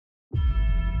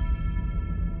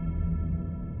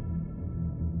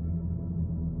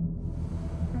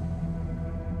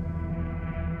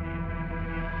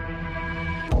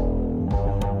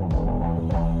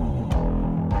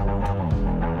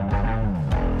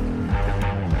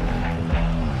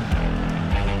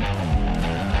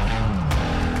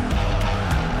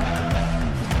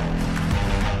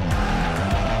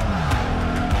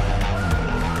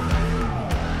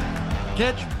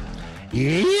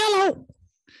Yellow.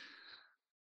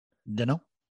 Dinno.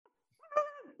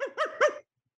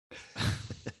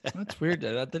 That's weird.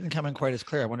 That didn't come in quite as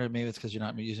clear. I wonder if maybe it's because you're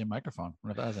not using a microphone. I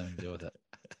wonder if that has anything to do with it.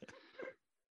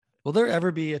 Will there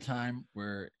ever be a time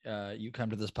where you come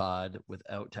to this pod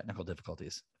without technical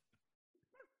difficulties?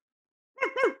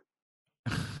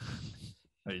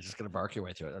 You're just going to bark your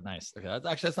way through it. Nice. Okay.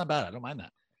 That's not bad. I don't mind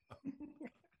that.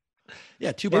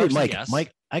 Yeah, 2 barks. Mike, yes.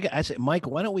 Mike, I say, Mike,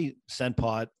 why don't we send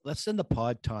pod? Let's send the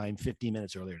pod time 15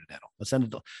 minutes earlier to Dental. Let's send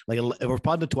it like if we're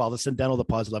pod to 12. Let's send Dental the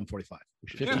pod's 11:45.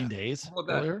 15 days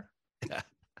earlier. Yeah.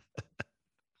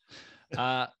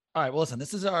 All right. Well, listen.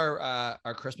 This is our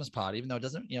Christmas pod. Even though it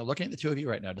doesn't, looking at the two of you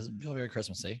right now, it doesn't feel very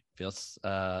Christmassy. Feels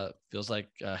like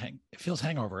it feels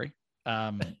hangovery.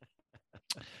 But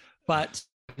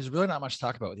there's really not much to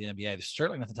talk about with the NBA. There's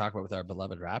certainly nothing to talk about with our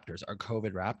beloved Raptors, our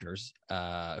COVID Raptors,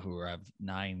 who have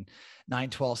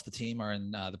 9/12 the team are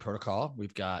in the protocol.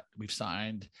 We've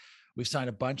signed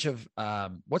a bunch of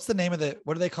what's the name of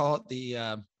what do they call it?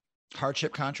 The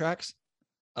hardship contracts.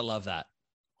 I love that.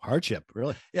 Hardship,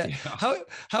 really? Yeah.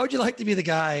 How would you like to be the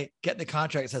guy getting the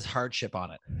contract that says hardship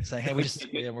on it, saying, "Hey, we're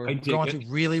going through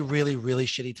really, really, really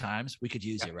shitty times. We could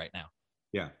use you right now."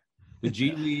 Yeah. The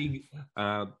G League,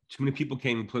 too many people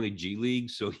came and play the G League,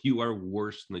 so you are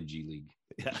worse than the G League.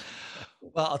 Yeah.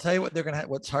 Well, I'll tell you what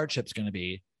what's hardship's going to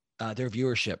be. Their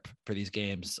viewership for these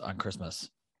games on Christmas.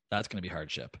 That's going to be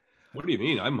hardship. What do you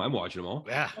mean? I'm watching them all.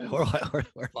 Yeah, we're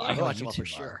watching them all for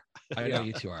sure. I know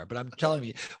you two are, but I'm telling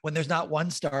you, when there's not one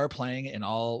star playing in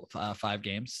all 5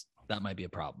 games, that might be a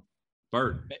problem.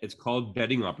 Bart, it's called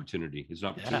betting opportunity. It's an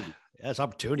opportunity. Yeah, it's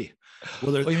opportunity.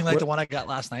 Well, you mean like the one I got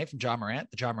last night from John Morant,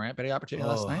 the John Morant betting opportunity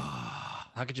last night?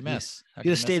 How could you miss?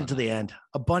 You just stayed to the end.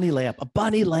 A bunny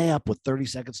layup with 30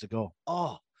 seconds to go.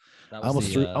 Oh, I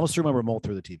almost threw my remote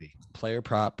through the TV. Player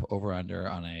prop over under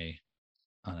on a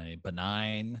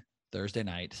benign Thursday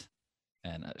night,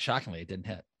 and shockingly, it didn't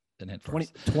hit.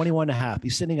 21 and a half.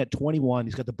 He's sitting at 21.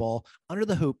 He's got the ball under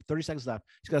the hoop, 30 seconds left.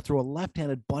 He's got to throw a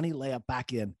left-handed bunny layup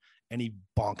back in, and he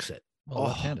bonks it. Well,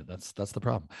 left-handed. That's the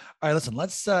problem. All right, listen.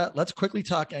 Let's quickly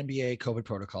talk NBA COVID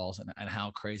protocols and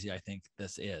how crazy I think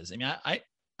this is. I mean,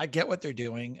 I get what they're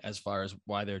doing as far as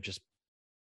why they're just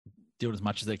doing as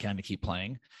much as they can to keep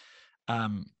playing.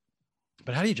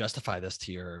 But how do you justify this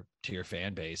to your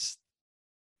fan base?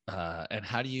 And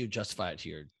how do you justify it to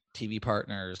your TV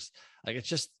partners? Like,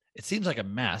 it seems like a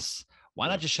mess. Why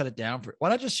not just shut it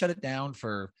down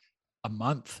for a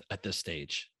month at this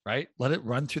stage, right? Let it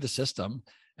run through the system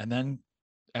and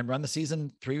run the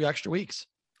season 3 extra weeks.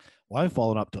 Well, I'm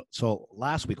following up so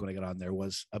last week when I got on there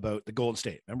was about the Golden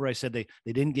State. Remember I said they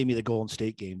didn't give me the Golden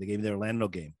State game. They gave me the Orlando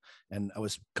game. And I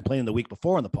was complaining the week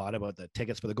before on the pod about the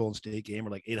tickets for the Golden State game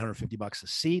were like $850 a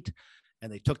seat.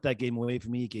 And they took that game away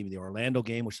from me, gave me the Orlando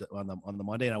game, which on the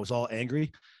Monday, and I was all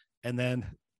angry. And then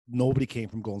nobody came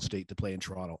from Golden State to play in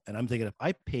Toronto. And I'm thinking, if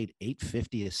I paid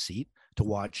 $850 a seat to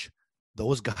watch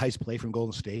those guys play from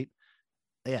Golden State,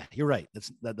 yeah, you're right.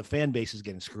 The fan base is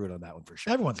getting screwed on that one for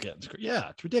sure. Everyone's getting screwed. Yeah,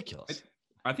 it's ridiculous.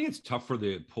 I think it's tough for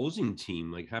the opposing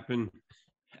team. Like, happen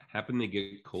they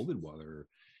get COVID while they're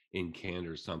in Canada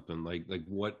or something. Like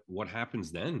what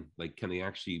happens then? Like, can they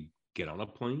actually get on a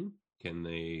plane? Can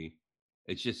they?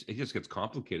 It just gets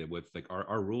complicated with like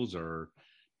our rules are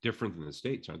different than the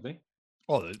States, aren't they?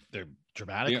 Oh, they're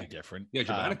dramatically different. Yeah,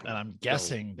 dramatically. And I'm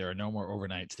guessing there are no more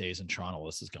overnight stays in Toronto while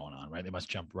this is going on, right? They must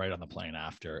jump right on the plane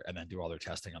after and then do all their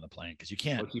testing on the plane because you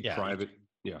can't. Private.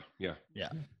 Yeah.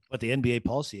 But the NBA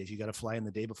policy is you got to fly in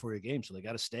the day before your game, so they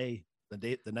got to stay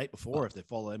the night before if they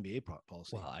follow NBA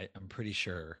policy. Well, I'm pretty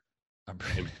sure. I'm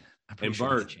pretty and sure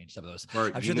Bart, they changed some of those.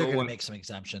 Bart, I'm sure they're going to make some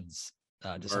exemptions to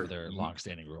Bart, some of their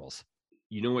long-standing rules.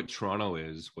 You know what Toronto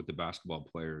is? What the basketball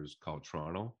players call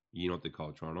Toronto? You know what they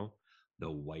call Toronto? The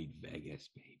White Vegas,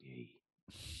 baby.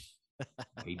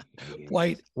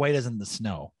 White as in the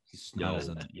snow. Snow.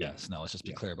 Snow. Let's just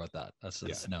be clear about that. That's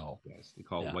the snow. Yes, they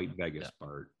call it White Vegas,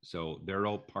 Bart. So they're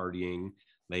all partying.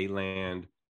 They land,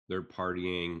 they're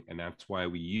partying, and that's why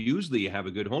we usually have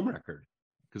a good home record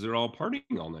because they're all partying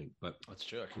all night. But that's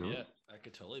true. Yeah, that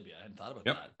could totally be. I hadn't thought about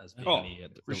that as being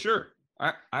for sure.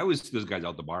 I was those guys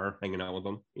out the bar hanging out with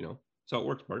them. That's how it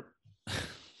works, Bart.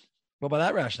 Well, by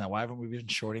that rationale, why haven't we been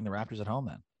shorting the Raptors at home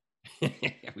then?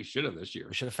 We should have this year.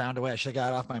 We should have found a way. I should have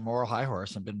got off my moral high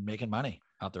horse and been making money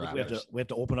out the Raptors. We have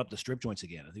to open up the strip joints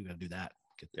again. I think we got to do that.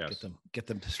 Get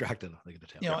them distracted.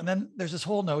 And then there's this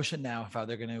whole notion now of how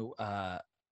they're going to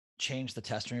change the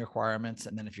testing requirements,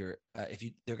 and then they're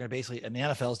going to basically, and the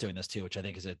NFL is doing this too, which I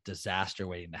think is a disaster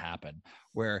waiting to happen.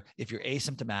 Where if you're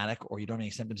asymptomatic or you don't have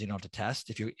any symptoms, you don't have to test.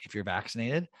 If you're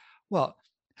vaccinated, well,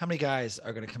 how many guys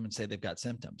are going to come and say they've got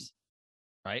symptoms?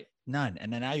 right? None.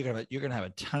 And then now you're gonna have a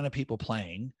ton of people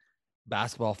playing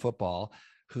basketball, football,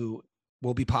 who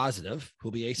will be positive,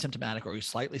 who'll be asymptomatic or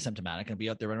slightly symptomatic and be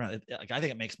out there running around. Like, I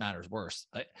think it makes matters worse.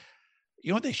 You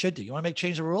know what they should do? You want to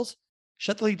change the rules?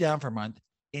 Shut the league down for a month,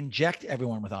 inject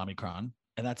everyone with Omicron,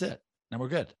 and that's it. And we're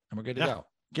good. And we're good to go.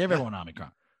 Give everyone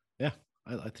Omicron. Yeah.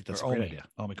 I think that's a Or great idea.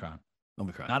 Omicron.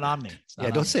 Not Omni.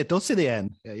 Yeah, don't say the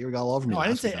N. Yeah, you were all over me. No, I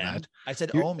didn't say N. I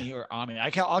said Omi or Omni.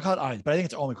 I'll call it Omni, but I think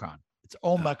it's Omicron. It's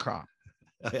Omicron.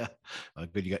 Yeah.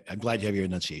 Good. I'm glad you have your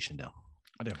enunciation down.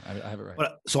 I do. I have it right.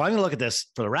 But, so I'm going to look at this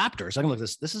for the Raptors. I'm going to look at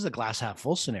this. This is a glass half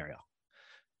full scenario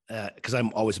because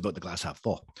I'm always about the glass half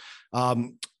full.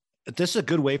 This is a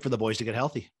good way for the boys to get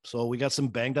healthy. So we got some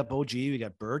banged up OG. We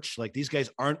got Birch. Like, these guys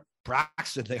aren't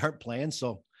practicing. They aren't playing.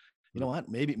 So you know what?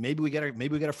 Maybe we get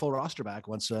our full roster back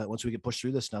once we get pushed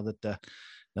through this. Now the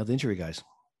injury guys.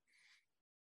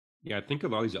 Yeah, I think a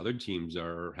lot of these other teams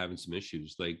are having some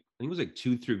issues. Like, I think it was like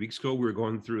 2-3 weeks ago, we were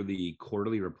going through the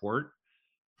quarterly report.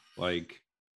 Like,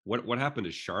 what happened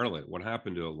to Charlotte? What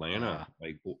happened to Atlanta?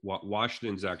 Like,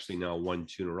 Washington's actually now won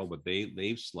 2 in a row, but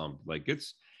they've slumped. Like,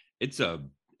 it's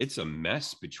a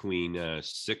mess between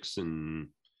 6 and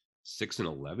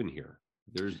 11 here.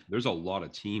 There's a lot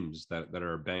of teams that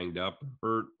are banged up,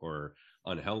 hurt, or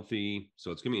unhealthy.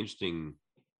 So it's gonna be interesting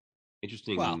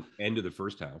end of the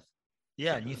first half.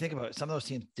 Yeah, and you think about it, some of those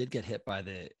teams did get hit by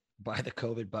the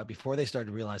COVID, but before they started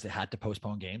to realize they had to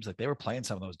postpone games, like they were playing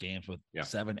some of those games with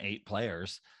 7-8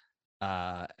 players.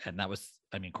 And that was,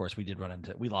 I mean, of course, we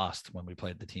lost when we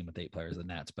played the team with 8 players, the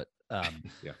Nets, but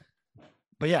yeah.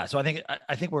 But yeah, so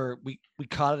I think we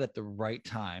caught it at the right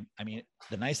time. I mean,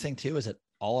 the nice thing too is that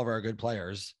all of our good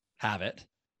players have it,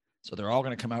 so they're all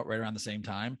going to come out right around the same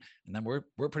time, and then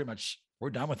we're pretty much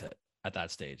done with it at that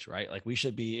stage, right? Like, it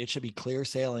should be clear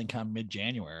sailing come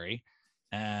mid-January,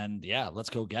 and yeah,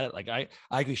 let's go get it. Like, I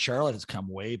agree. Charlotte has come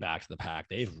way back to the pack.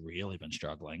 They've really been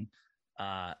struggling.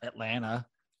 Atlanta,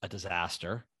 a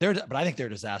disaster. But I think they're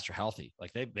disaster healthy.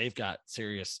 Like, they've got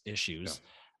serious issues.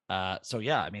 Yeah. So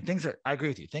yeah, I mean, I agree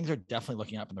with you. Things are definitely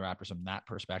looking up in the Raptors from that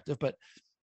perspective, but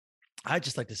I'd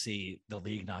just like to see the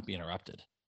league not be interrupted,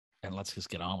 and let's just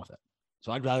get on with it.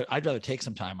 So I'd rather take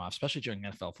some time off, especially during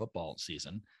NFL football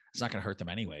season. It's not going to hurt them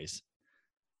anyways,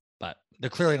 but they're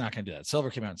clearly not going to do that. Silver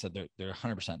came out and said they're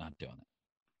 100% not doing it.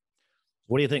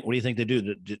 What do you think? What do you think they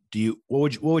do?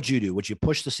 What would you do? Would you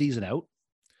push the season out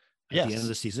at the end of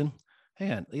the season?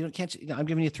 Hang on, I'm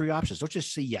giving you 3 options. Don't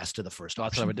just say yes to the first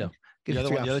option. That's what I would do.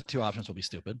 The other 2 options will be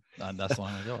stupid. And that's the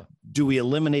one I go with. Do we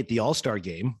eliminate the All-Star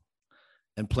game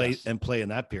and play in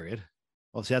that period?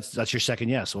 Well, see, that's your second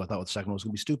yes. So I thought the second one was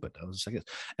going to be stupid. That was the second.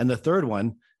 And the third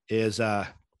one is, do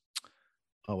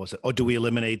we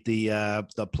eliminate the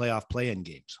playoff play-in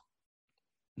games?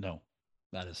 No,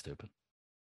 that is stupid.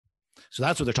 So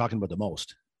that's what they're talking about the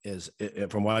most. Is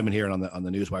from what I've been hearing on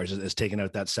the news wires is taking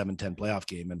out that 7-10 playoff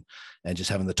game and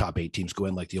just having the top 8 teams go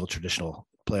in like the old traditional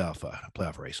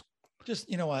playoff race. Just,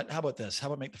 you know what? How about this? How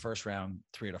about make the first round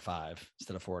 3 out of 5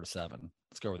 instead of 4 out of 7?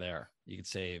 Let's go there. You could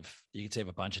save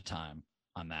a bunch of time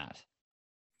on that.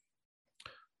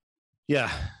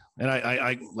 Yeah. And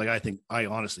I think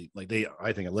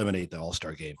eliminate the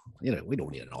All-Star game. You know, we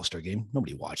don't need an All-Star game.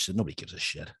 Nobody watches it. Nobody gives a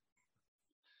shit.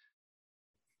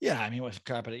 Yeah, I mean, with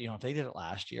crap, if they did it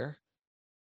last year,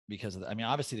 because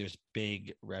obviously there's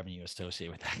big revenue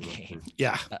associated with that game.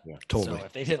 Yeah, totally. So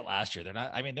if they did it last year, they're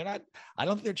not. I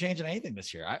don't think they're changing anything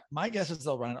this year. My guess is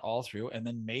they'll run it all through, and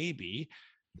then maybe,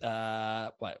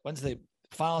 when's the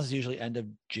finals is usually end of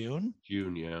June.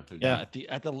 June, yeah.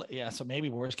 So maybe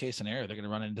worst case scenario, they're going to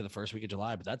run into the first week of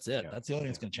July, but that's it. Yeah. That's the only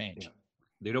thing that's going to change. Yeah.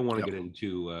 They don't want to get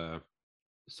into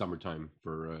summertime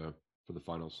for the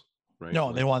finals. Right.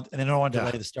 No, they don't want to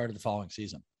delay the start of the following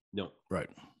season. No. Right.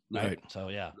 So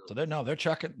yeah. So they're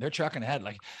trucking ahead.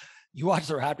 Like, you watch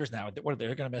the Raptors now. What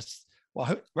they're going to miss?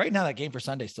 Well, right now that game for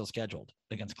Sunday is still scheduled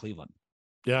against Cleveland.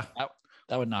 Yeah.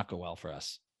 That would not go well for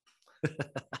us.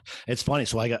 It's funny.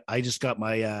 So I just got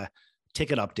my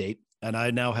ticket update, and I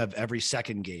now have every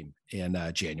second game in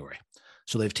January.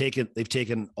 So they've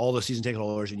taken all the season ticket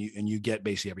holders, and you get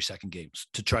basically every second game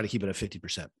to try to keep it at 50%.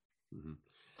 Mm-hmm.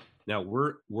 Now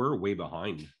we're way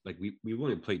behind. Like, we've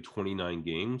only played 29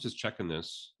 games. Just checking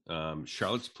this.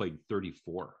 Charlotte's played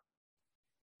 34.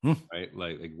 Right?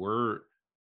 Like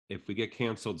if we get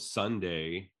canceled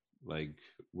Sunday, like,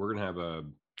 we're gonna have a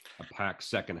packed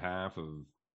second half of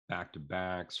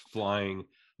back-to-backs flying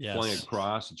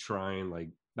across to try and, like,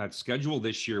 that schedule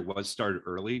this year was started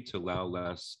early to allow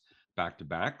less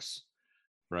back-to-backs,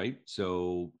 right?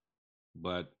 So,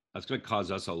 but that's going to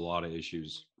cause us a lot of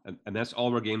issues, and that's all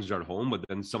of our games are at home, but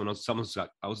then someone else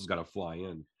has got to fly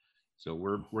in, so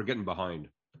we're getting behind.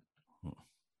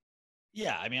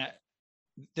 Yeah, I mean,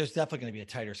 there's definitely going to be a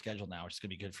tighter schedule now, which is going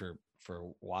to be good for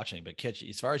watching. But Kitch,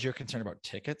 as far as you're concerned about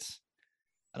tickets,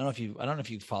 I don't know if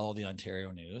you follow the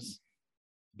Ontario news,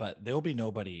 but there will be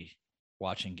nobody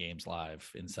watching games live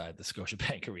inside the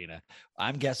Scotiabank Arena.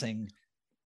 I'm guessing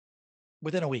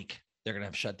within a week they're going to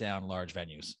have shut down large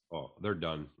venues. Oh, they're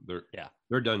done. Yeah.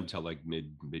 They're done until like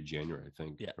mid January, I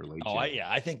think. Yeah. Or late Oh, January. yeah.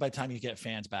 I think by the time you get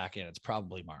fans back in, it's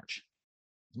probably March.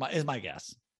 Is my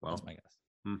guess. Wow. That's my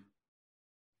guess.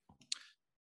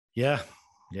 Yeah.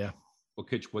 Well,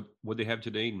 Kitch, what they have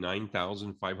today?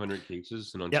 9,500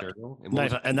 cases in Ontario,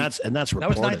 And that's That reported.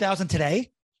 was 9,000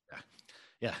 today.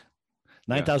 Yeah,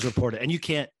 9,000 reported, and you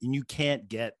can't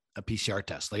get a PCR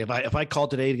test. Like if I called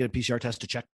today to get a PCR test to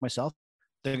check myself,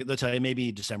 they'll tell you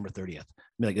maybe December 30th. I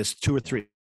mean, like it's 2 or 3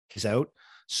 days out.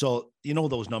 So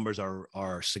those numbers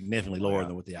are significantly lower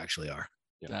than what they actually are.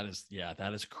 Yeah.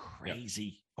 That is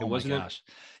crazy. It Oh wasn't my gosh.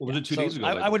 Was it 2 days ago?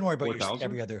 I wouldn't worry about 4,000?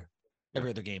 every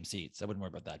other game seats. I wouldn't worry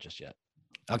about that just yet.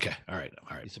 Okay. All right.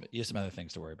 You have some other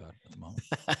things to worry about at the moment.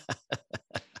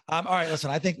 All right.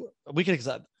 Listen, I think we could.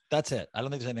 That's it. I don't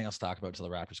think there's anything else to talk about until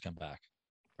the Raptors come back,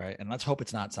 right? And let's hope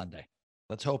it's not Sunday.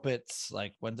 Let's hope it's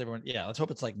like when's everyone? Yeah, let's hope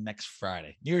it's like next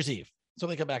Friday, New Year's Eve. So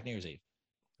they come back New Year's Eve.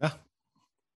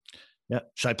 Yeah.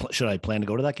 Should I plan to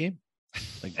go to that game?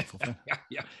 Like,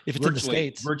 yeah. If it's in the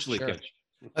States, virtually. sure. Kitch.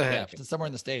 Yeah, if it's somewhere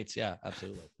in the States, yeah,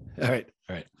 absolutely. All right.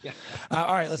 Yeah.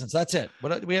 All right, listen. So that's it.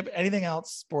 What do we have? Anything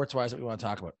else sports wise that we want to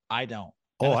talk about? I don't.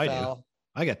 Oh, I NFL, do.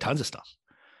 I got tons of stuff.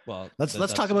 Well,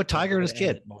 Let's talk about Tiger and his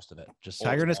kid. Most of it, just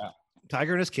Tiger and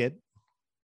his kid.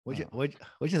 What'd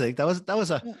you think? That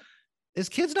was his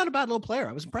kid's not a bad little player.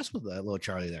 I was impressed with that little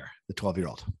Charlie there, the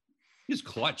 12-year-old. He's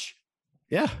clutch.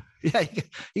 Yeah, he can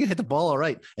hit the ball all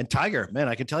right. And Tiger, man,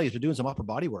 I can tell you, he's been doing some upper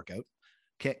body workout.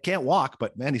 Can't walk,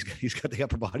 but man, he's got the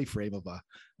upper body frame of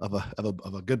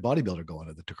a good bodybuilder going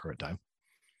at the current time.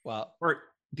 Well, Bart,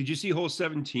 did you see hole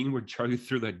 17 where Charlie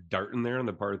threw that dart in there on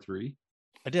the par 3?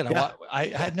 I did. Yeah. I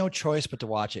had no choice but to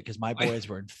watch it because my boys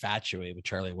were infatuated with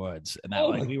Charlie Woods, and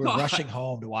that we were God. rushing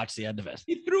home to watch the end of it.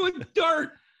 He threw a dart.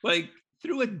 Like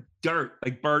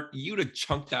Bart, you'd have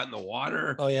chunked that in the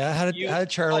water. Oh yeah, how did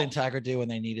Charlie and Tiger do when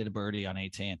they needed a birdie on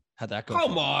 18? How'd that go?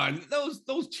 Come on,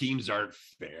 those teams aren't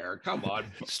fair. Come on,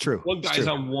 It's true. One guy's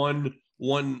on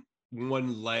one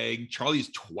leg. Charlie's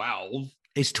 12.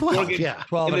 He's 12. Yeah,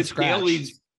 12 and scratch.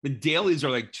 The Dailies are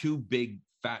like 2 big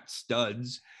fat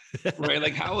studs, right?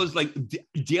 Like how is like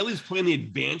Daly's playing the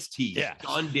advanced tees? Yeah.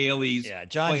 John Daly's. Yeah,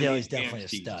 John playing the Daly's definitely a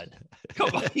advanced tees. stud. Come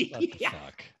on, What the yeah.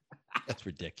 fuck? That's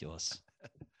ridiculous.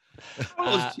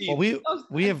 Those teams- Well,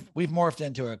 we've morphed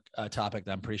into a topic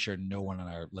that I'm pretty sure no one in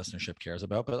our listenership cares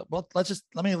about. But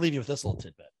let me leave you with this little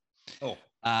tidbit. Oh,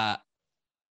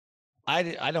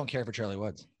 I don't care for Charlie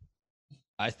Woods.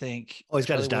 I think he's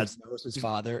got his Charlie dad. Woods knows his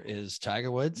father is Tiger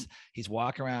Woods. He's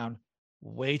walking around.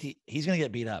 He's gonna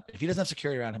get beat up if he doesn't have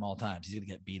security around him all the time. He's gonna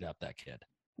get beat up. That kid,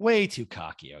 way too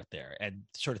cocky out there, and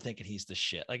sort of thinking he's the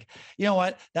shit. Like, you know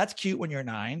what? That's cute when you're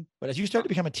 9, but as you start to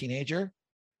become a teenager,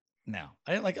 no,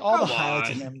 I didn't like all the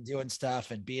highlights of him doing stuff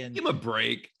and being. give him a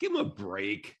break. Give him a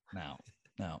break. No.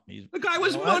 The guy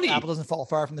was money. Apple doesn't fall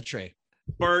far from the tree.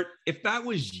 Bart, if that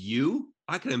was you,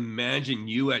 I can imagine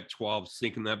you at 12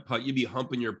 sinking that putt. You'd be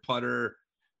humping your putter,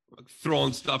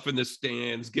 throwing stuff in the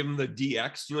stands, giving the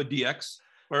DX. You know DX,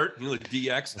 Bart? You know the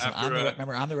DX Listen, after.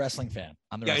 remember, I'm the wrestling fan.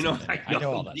 I know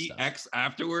all that DX stuff.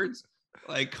 afterwards.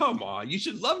 Like, come on, you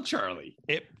should love Charlie.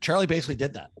 Charlie basically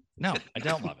did that. No, I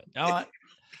don't love it. No,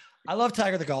 I love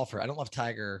Tiger the golfer. I don't love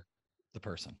Tiger the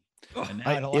person. Oh, And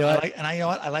I don't like, and I know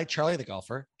what I like Charlie the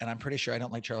golfer, and I'm pretty sure I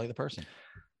don't like Charlie the person.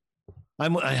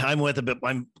 I'm with a bit.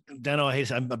 I'm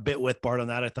a bit with Bart on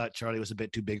that. I thought Charlie was a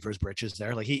bit too big for his britches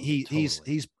there. Like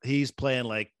he's playing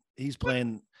like he's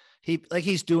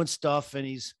doing stuff and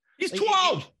he's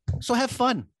 12. So have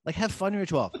fun. Like have fun when you're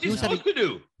 12. What's he supposed to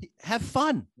do? Have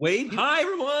fun. Wave. Hi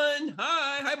everyone.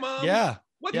 Hi mom. Yeah.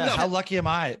 What Yeah. the- How lucky am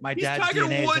I? My He's dad's Tiger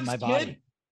DNA is in Woods, my body. kid.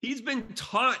 He's been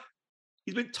taught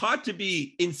to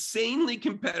be insanely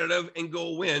competitive and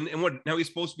go win. And what now he's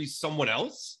supposed to be someone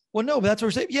else? Well, no, but that's what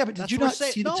we're saying. Yeah, but did That's you what we're not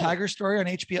saying. see the No. Tiger story on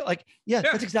HBO? Like, yeah,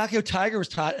 that's exactly how Tiger was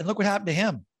taught. And look what happened to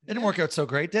him. It didn't work out so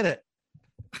great, did it?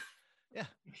 Yeah.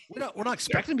 We're not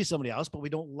expecting to be somebody else, but we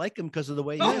don't like him because of the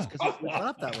way he Oh, is, because he's set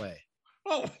up that way.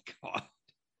 Oh my God.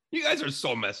 You guys are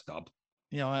so messed up.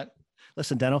 You know what?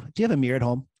 Listen, Deno, do you have a mirror at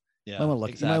home? Yeah, might wanna look-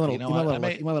 you might exactly. wanna- You know you might what? wanna I look-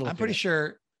 may- you might wanna look I'm at pretty it.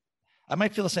 sure I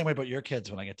might feel the same way about your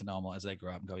kids when I get to know them as they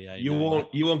grow up and go, yeah, You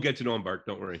won't get to know him, Bart.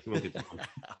 Don't worry. You won't get to know him.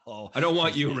 Oh, I don't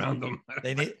want you around them.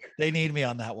 they need me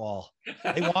on that wall.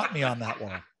 They want me on that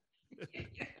wall.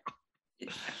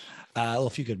 A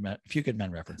few good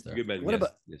men reference there. Good man. What yes,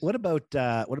 about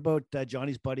yes. what about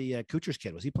Johnny's buddy Kuchar's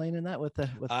kid? Was he playing in that with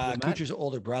Matt? Kuchar's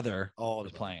older brother Oh,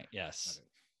 was playing it. Yes. Okay.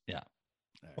 Yeah.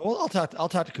 All right. Well, I'll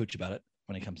talk to Cooch about it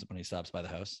when he stops by the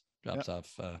house, drops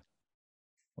off.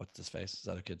 What's his face? Is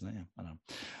that a kid's name? I don't know.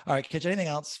 All right, Kitch. Anything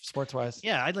else sports wise?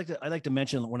 Yeah, I'd like to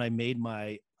mention when I made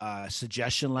my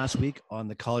suggestion last week on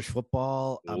the college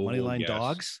football moneyline yes.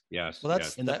 dogs. Yes. Well,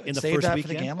 that's In the save first that for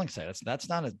weekend? the gambling side. That's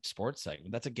not a sports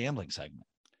segment. That's a gambling segment.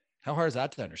 How hard is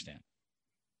that to understand?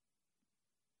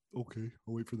 Okay,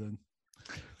 I'll wait for then.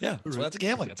 Yeah, so Right. that's a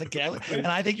gambling. That's a gambling, and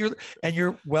I think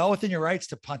you're well within your rights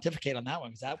to pontificate on that one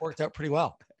because that worked out pretty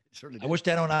well. Certainly I wish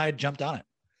Dano and I had jumped on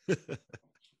it.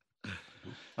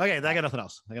 Okay, I got nothing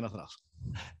else.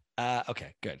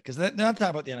 Okay, good. Because they're not talking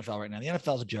about the NFL right now. The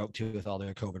NFL is a joke too with all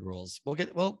their COVID rules.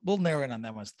 We'll narrow in on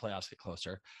them once the playoffs get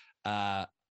closer.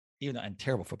 Even though, and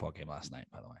terrible football game last night,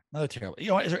 by the way. Another terrible. You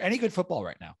know what? Is there any good football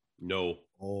right now? No.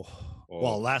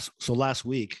 Well, last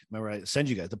week, remember I sent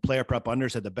you guys the player prep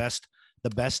unders had the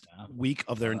best week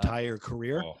of their entire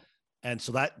career. Oh. And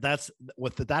so that's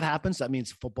what that happens. That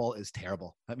means football is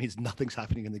terrible. That means nothing's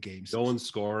happening in the games. No one's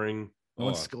scoring. No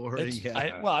one's scoring. It's-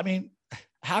 Yeah, I mean,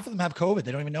 half of them have COVID.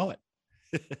 They don't even know it.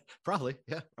 probably.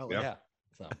 Yeah, probably. Yep. Yeah.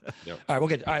 So, Yep. all right, we'll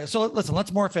get. All right. So listen, let's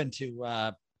morph into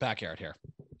backyard here.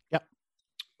 Yep.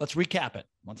 Let's recap it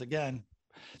once again.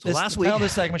 So last the week, title of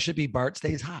this segment should be Bart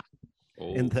Stays Hot.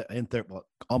 Oh. well,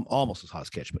 almost as hot as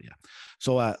Kitch, but yeah.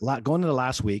 So going into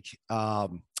last week,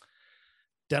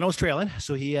 Deno's trailing.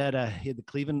 So he had the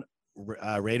Cleveland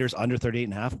Raiders under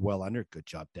 38.5, well under. Good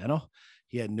job, Deno.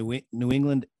 He had New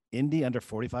England Indy under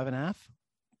 45.5,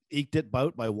 eked it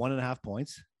out by 1.5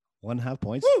 points. 1.5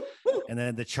 points. Woo! And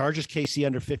then the Chargers KC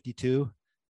under 52.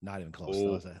 Not even close.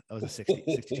 Oh. That was a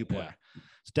 62 pointer.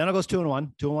 So Deno goes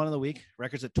 2-1 in the week.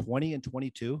 Records at 20 and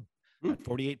 22 at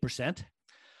 48%.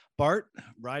 Bart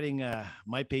riding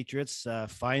my Patriots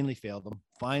finally failed them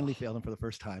for the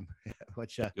first time,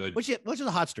 which is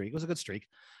a hot streak. It was a good streak.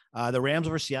 The Rams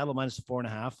over Seattle minus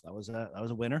 4.5. That was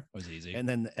a winner. It was easy. And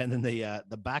then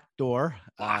the back door,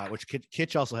 which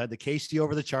Kitch also had, the KC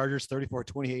over the Chargers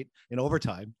 34-28 in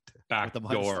overtime. Back with the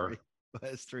door.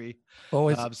 minus three.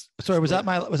 Oh, sorry. Was that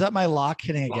my lock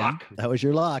hitting again? Lock. That was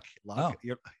your lock. Oh.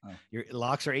 Your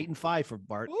locks are 8-5 for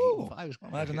Bart. Ooh, 8-5 is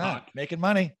imagine God. that. Making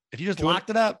money. If you just Two-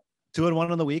 locked it up.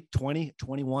 2-1 on the week, 20,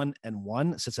 21, and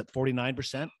 1, sits at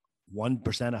 49%,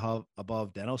 1%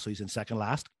 above Deno, so he's in second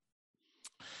last.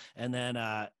 And then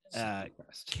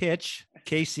Kitch,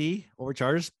 KC over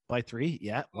Chargers by 3,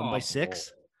 won by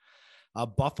 6.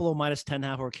 Buffalo minus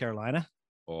 10.5 over Carolina,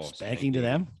 spanking to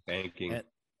them. Spanking.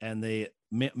 And the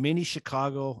mini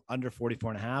Chicago under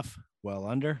 44.5, well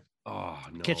under. Oh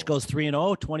no. Kitch goes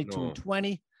 3-0, 22 No. and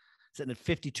 20, sitting at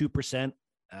 52%.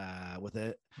 With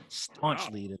a staunch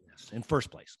lead in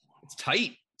first place. It's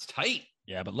tight. It's tight.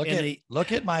 Yeah, but look And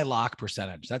at my lock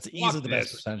percentage. That's easily the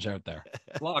best this. percentage out there.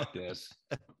 Lock this.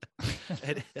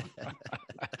 and,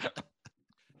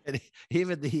 and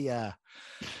even we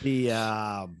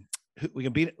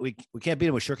can beat we can't beat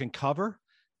him with Shirk and cover.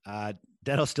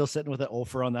 Deno's still sitting with an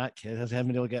offer on that. Kid hasn't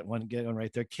been able to get one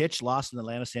right there. Kitch lost in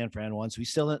Atlanta, San Fran once. So he's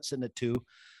still sitting at 2.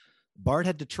 Bart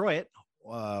had Detroit.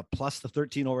 Plus the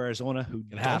 13 over Arizona, who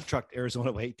half trucked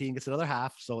Arizona by 18, gets another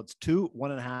half. So it's 2,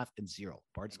 1.5, and 0.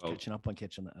 Bart's catching up on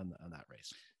Kitch on that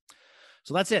race.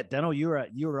 So that's it. Deno, you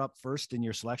were up first in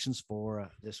your selections for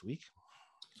this week.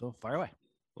 So fire away.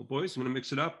 Well, boys, I'm gonna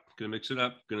mix it up. Gonna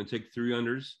take 3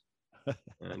 unders.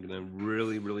 I'm gonna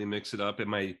really, really mix it up. And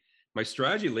my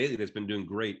strategy lately that's been doing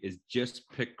great is just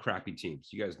pick crappy teams.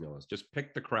 You guys know us. Just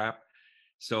pick the crap.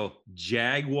 So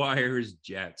Jaguars,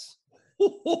 Jets.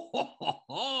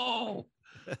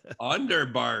 Under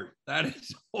Bart. That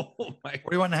is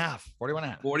 41.5.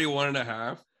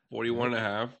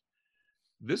 41.5.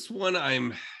 This one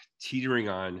I'm teetering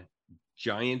on.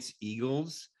 Giants,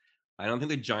 Eagles. I don't think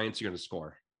the Giants are going to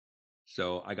score.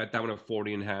 So I got that one at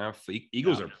 40.5.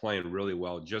 Eagles are playing really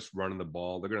well, just running the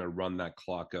ball. They're going to run that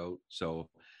clock out. So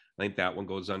I think that one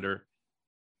goes under.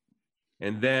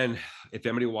 And then if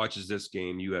anybody watches this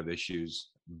game, you have issues.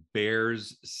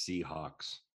 Bears,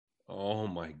 Seahawks. Oh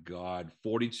my God.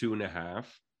 42.5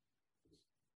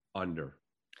 under.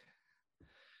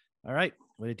 All right.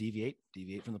 Way to deviate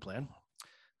from the plan.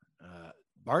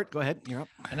 Bart, go ahead. You're up.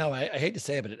 I know. I hate to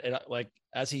say it, but it like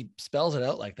as he spells it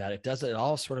out like that, it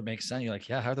all sort of makes sense. You're like,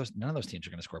 yeah, none of those teams are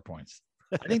going to score points.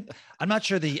 I'm not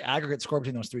sure the aggregate score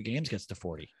between those 3 games gets to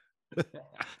 40.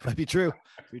 Might be true.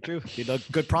 Be a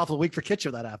good profitable week for Kitch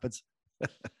if that happens.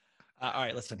 All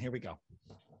right, listen, here we go.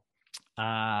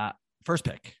 First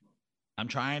pick. I'm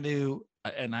trying to,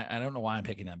 and I don't know why I'm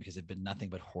picking them because they've been nothing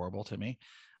but horrible to me.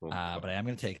 But I am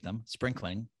going to take them.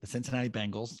 Sprinkling the Cincinnati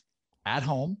Bengals at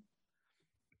home.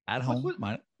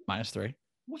 -3.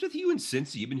 What's with you and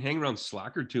Cincy? You've been hanging around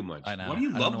Slacker too much. I know. Why do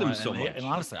you love them so much? And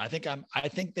honestly, I think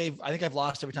I've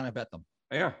lost every time I bet them.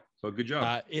 Yeah. So good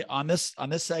job. On this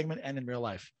segment and in real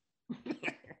life.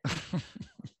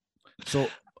 So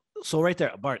right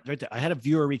there, Bart, right there. I had a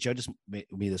viewer reach out to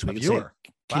me this week. A viewer.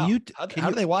 Can you? How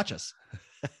do they watch us?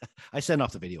 I sent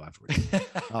off the video afterwards.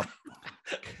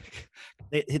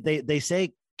 They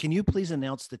say, can you please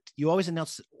announce that you always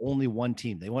announce only one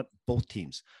team? They want both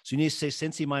teams. So you need to say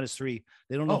Cincy -3.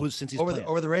 They don't know who Cincy's playing.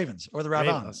 Over the Ravens or the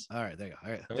Ravens. All right, there you go.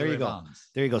 All right, Over there you Ravens.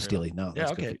 go. There you go, Steely. No,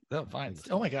 yeah, okay. No, fine.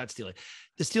 Oh my God, Steely.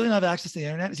 Does Steely not have access to the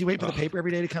internet? Is he waiting for the paper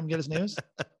every day to come get his news?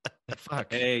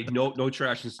 Fuck. Hey, no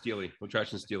trash and Steely. No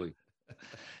trash and Steely.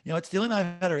 You know what? Steely and I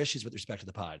have had our issues with respect to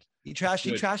the pod. He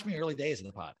trashed me early days in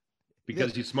the pod.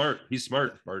 Because he's smart. He's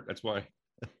smart, Bart. That's why.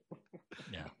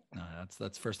 Yeah. No, that's the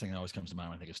first thing that always comes to mind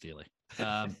when I think of Steely.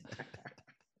 All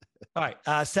right.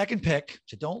 Second pick,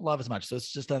 which I don't love as much. So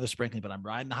it's just another sprinkling, but I'm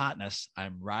riding the hotness.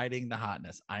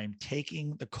 I'm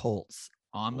taking the Colts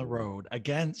on the road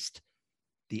against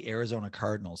the Arizona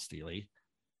Cardinals, Steely.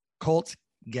 Colts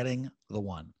getting the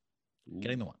one.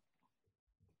 Okay.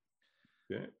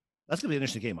 That's gonna be an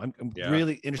interesting game. I'm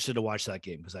really interested to watch that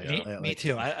game because me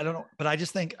too. I don't know, but I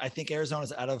think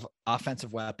Arizona's out of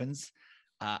offensive weapons.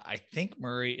 I think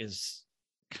Murray is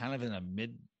kind of in a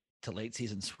mid to late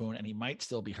season swoon, and he might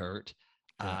still be hurt.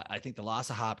 Yeah. I think the loss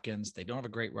of Hopkins, they don't have a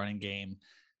great running game,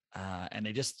 and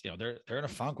they just they're in a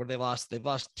funk. What they lost? They've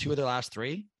lost 2 of their last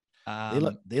 3.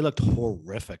 They looked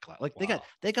horrific. Like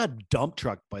they got dump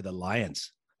trucked by the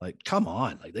Lions. Like, come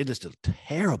on, like they just did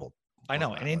terrible. I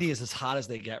know, and Indy is as hot as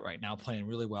they get right now, playing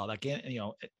really well. That game, the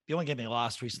only game they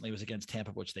lost recently was against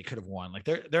Tampa, which they could have won. Like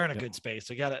they're in a good space.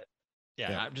 So you got to,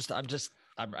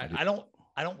 I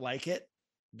don't like it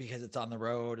because it's on the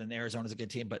road and Arizona's a good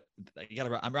team, but you got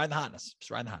to. I'm riding the hotness. Just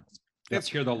riding the hotness. Let's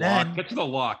hear the lock. Get to the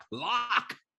lock.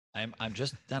 Lock. I'm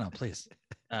just no, please.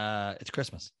 It's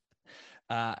Christmas,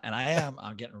 and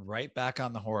I'm getting right back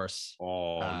on the horse.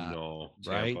 Oh no,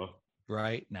 Tampa.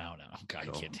 Right now, no. God,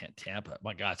 you can't Tampa.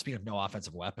 My God, speaking of no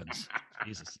offensive weapons,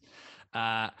 Jesus.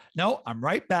 No, I'm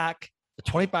right back. The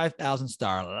 25,000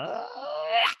 star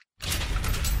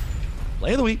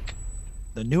play of the week.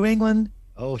 The New England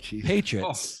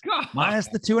Patriots minus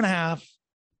the 2.5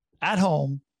 at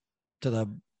home to the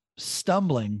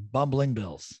bumbling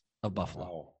Bills of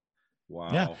Buffalo.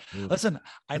 Wow. Yeah. Listen,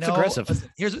 I know. Aggressive.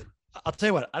 Listen, I'll tell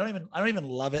you what. I don't even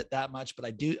love it that much, but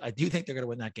I do think they're going to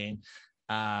win that game.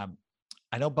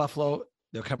 I know Buffalo,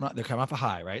 they're coming off a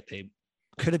high, right? They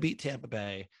could have beat Tampa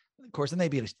Bay. Of course, then they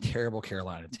beat a terrible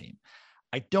Carolina team.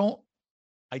 I don't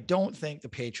think the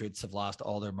Patriots have lost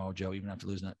all their mojo, even after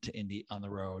losing to Indy on the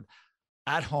road.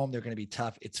 At home, they're going to be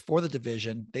tough. It's for the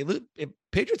division. If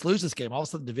Patriots lose this game, all of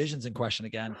a sudden the division's in question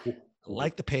again. I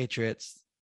like the Patriots.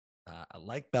 I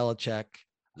like Belichick.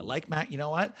 I like Matt. You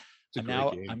know what?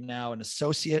 I'm now an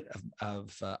associate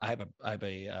of I have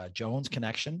a Jones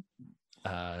connection.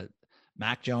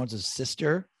 Mac Jones's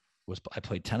sister I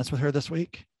played tennis with her this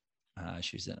week.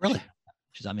 She's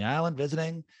on the island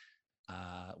visiting.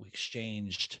 We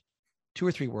exchanged 2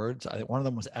 or 3 words. I think one of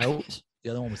them was out. The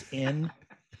other one was in.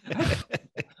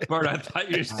 Bart, I thought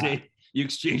you were saying you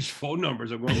exchanged phone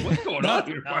numbers. I'm going, what's going on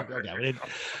here?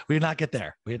 We did not get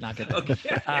there. Okay.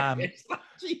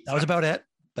 That was about it.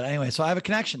 But anyway, so I have a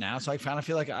connection now. So I kind of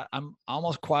feel like I'm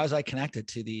almost quasi connected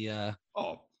to the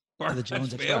Bart, the Jones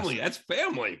that's Express. family. That's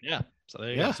family. Yeah. So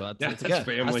there you go. So that's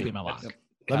family. Has to be my lock.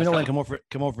 Let me know when come over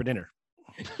for dinner.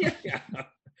 Yeah.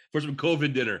 For some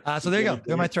COVID dinner. So there you go.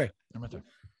 They're my 3.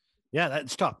 Yeah,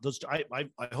 that's tough. I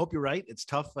hope you're right. It's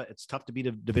tough. It's tough to beat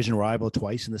a division rival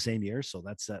twice in the same year. So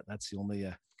that's the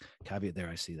only caveat there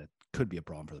I see that could be a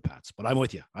problem for the Pats. But I'm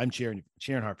with you. I'm cheering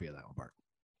hard for you that one, Bart.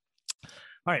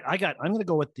 All right, I'm going to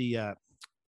go with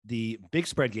the big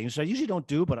spread games. So I usually don't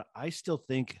do, but I still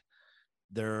think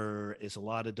there is a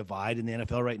lot of divide in the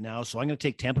NFL right now. So I'm going to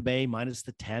take Tampa Bay minus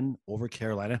the 10 over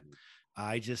Carolina.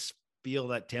 I just feel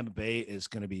that Tampa Bay is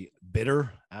going to be bitter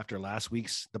after last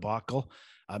week's debacle.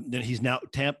 Then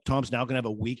Tom's now going to have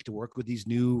a week to work with these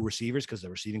new receivers because the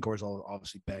receiving corps is all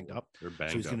obviously banged up. They're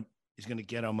banged so he's going to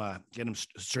get them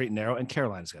straight and narrow. And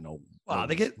Carolina's got no. Wow,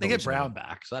 they get Brown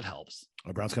back, so that helps.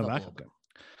 Oh, Brown's coming back. Okay.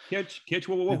 Catch.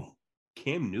 Whoa.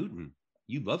 Cam Newton.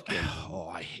 You love Cam Newton. Oh,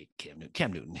 I hate Cam Newton.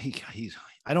 Cam Newton. He's.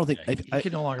 I don't think he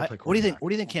can no longer play. What do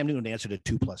you think Cam Newton answered to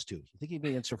 2 + 2? You think he'd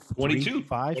be answer 22,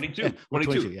 5? 22, Yeah,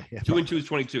 22. Yeah, 2 and 2 is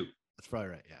 22. That's probably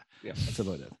right. Yeah. That's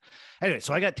about it. Anyway,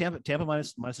 so I got Tampa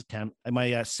minus a 10. And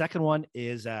my second one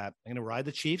is I'm going to ride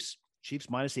the Chiefs. Chiefs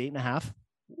minus the 8.5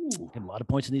 Ooh. Getting a lot of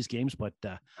points in these games, but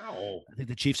Ow. I think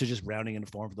the Chiefs are just rounding into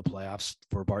form for the playoffs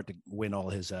for Bart to win all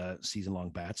his season-long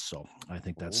bets. So I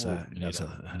think that's Oh, that's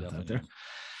definitely out there. need.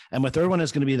 And my third one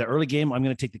is going to be the early game. I'm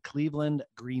going to take the Cleveland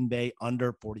Green Bay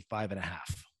under 45.5.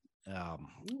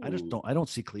 I don't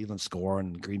see Cleveland score,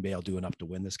 and Green Bay will do enough to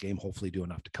win this game. Hopefully, do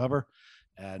enough to cover.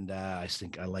 And I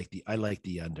think I like the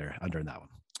under in that one.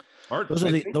 Art, Those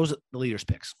are the leaders'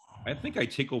 picks. I think I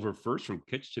take over first from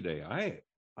Kitch today.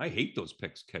 I hate those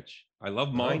picks, Kitch. I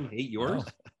love mine, hate yours.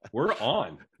 We're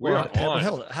on. We're on.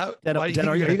 How? Dan, Why do you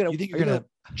Dan, think you're gonna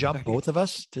jump both of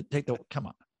us to take the? Come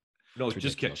on. No, It's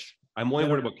just ridiculous. Kitch. I'm only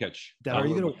Dan, worried about Kitch. Dan, are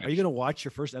you gonna watch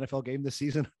your first NFL game this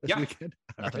season? This Yeah. weekend?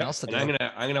 Nothing else to do. And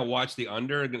I'm gonna watch the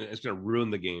under. It's gonna ruin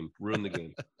the game. Ruin the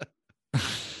game.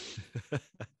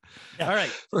 All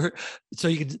right. So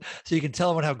you can tell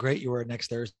everyone how great you were next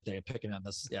Thursday at picking on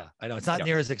this. Yeah, I know it's not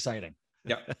near as exciting.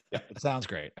 Yeah. It sounds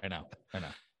great. I know.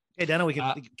 Hey, Dano, we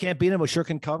can't beat him. We sure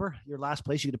can cover. Your last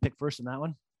place, you get to pick first in that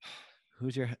one.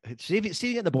 Who's your? See if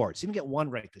you get the board. See if you get one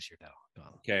right this year, Dano.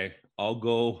 Okay, I'll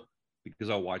go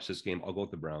because I'll watch this game. I'll go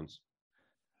with the Browns.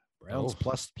 Browns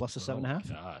plus a 7.5.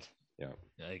 God. Yeah.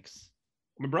 Yikes.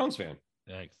 I'm a Browns fan.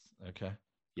 Yikes. Okay.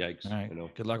 Yikes. All right. I know.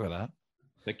 Good luck with that.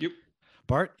 Thank you.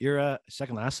 Bart, you're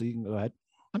second last, so you can go ahead.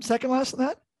 I'm second last in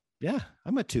that. Yeah,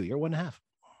 I'm at 2. You're 1.5.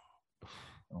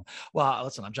 Well,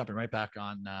 listen, I'm jumping right back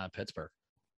on Pittsburgh.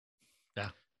 Yeah,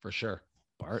 for sure.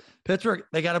 Bart, Pittsburgh,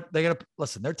 they gotta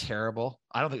listen. They're terrible.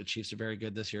 I don't think the Chiefs are very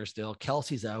good this year. Still,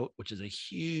 Kelsey's out, which is a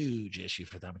huge issue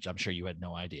for them, which I'm sure you had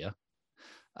no idea.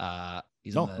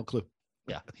 He's no clue.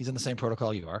 Yeah, he's in the same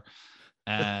protocol you are,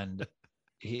 and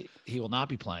he will not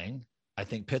be playing. I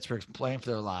think Pittsburgh's playing for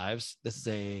their lives. This is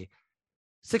a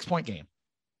 6-point game.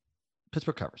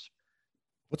 Pittsburgh covers.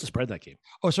 What's the spread that game?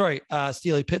 Oh, sorry,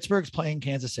 Steely. Pittsburgh's playing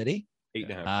Kansas City.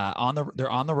 8.5. They're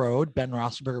on the road. Ben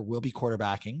Roethlisberger will be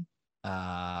quarterbacking.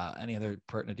 Any other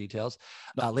pertinent details?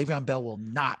 Le'Veon Bell will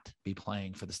not be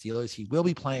playing for the Steelers. He will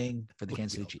be playing for the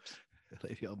Kansas City Chiefs.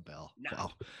 Le'Veon Bell. No.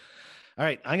 Wow. All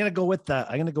right, I'm gonna go with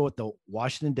the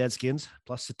Washington Deadskins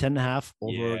plus the 10.5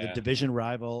 over the division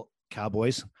rival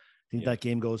Cowboys. I think that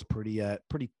game goes pretty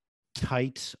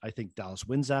tight. I think Dallas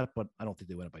wins that, but I don't think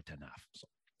they win it by 10.5. So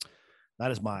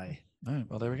that is my. All right.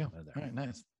 Well, there we go. There. All right.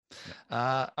 Nice.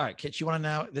 All right, Kitch, you want to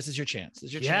now? This is your chance. This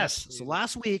is your Yes. chance. So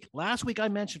last week I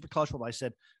mentioned for college football, I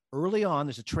said early on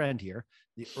there's a trend here.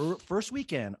 The first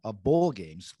weekend of bowl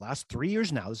games, last 3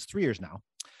 years now. This is 3 years now,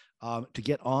 to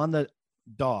get on the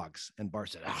dogs. And Bart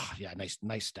said, yeah, nice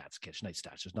stats, Kitch, nice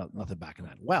stats. There's nothing back in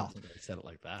that. Well, I said it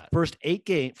like that. First eight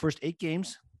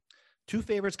games, 2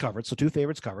 favorites covered. So 2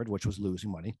 favorites covered, which was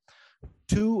losing money.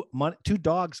 2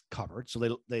 dogs covered.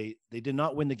 So they did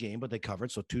not win the game, but they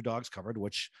covered. So 2 dogs covered,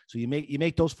 so you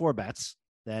make those 4 bets,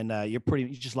 then you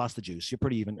just lost the juice. You're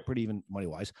pretty even money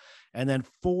wise. And then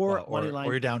 4 money line,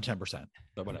 or you're down 10%,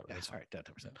 but whatever. Yeah, all right, down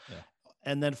 10%. Yeah.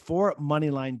 And then 4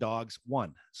 money line dogs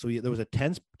won. So there was a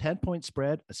 10-point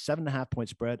spread, a 7.5-point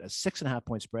spread, a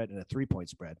 6.5-point spread, and a 3-point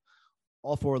spread.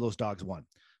 All 4 of those dogs won,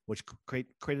 which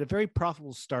created a very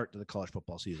profitable start to the college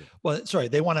football season. Well, sorry,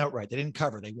 they won outright. They didn't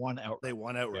cover. They won outright. They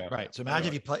won outright. Yeah. Right. So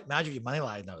imagine if you money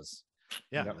line those.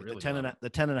 Yeah, Yeah, like really the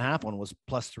 10.5 one was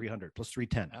plus 300, plus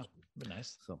 310. Yeah, be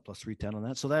nice. So plus 310 on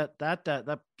that. So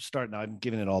that start now. I'm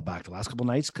giving it all back the last couple of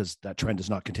nights because that trend does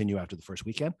not continue after the first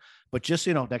weekend. But just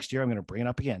next year I'm going to bring it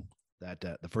up again. That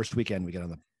the first weekend we get on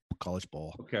the College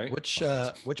Bowl. Okay. Which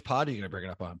pod are you going to bring it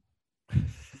up on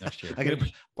next year? I got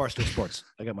Barstool Sports.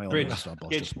 I got my own list on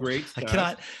Barstool It's Sports.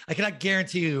 great. I cannot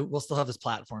guarantee you we'll still have this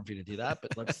platform for you to do that,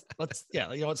 but let's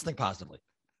think positively.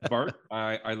 Bart,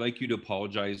 I like you to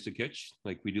apologize to Kitch.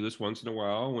 Like we do this once in a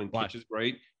while when Why? Kitch is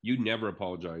right. You never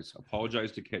apologize.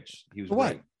 Apologize to Kitch. He was For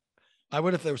what? right. I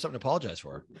would if there was something to apologize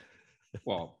for.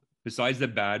 Well, besides the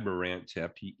bad Morant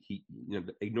tip, he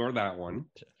ignore that one.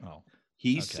 Oh,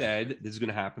 He Okay. said this is going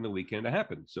to happen the weekend it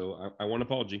happened. So I want an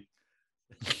apology.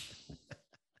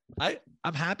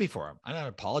 I'm happy for him. I don't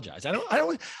apologize.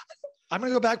 I'm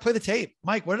gonna go back play the tape.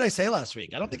 Mike, what did I say last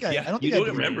week? I don't think I you berated don't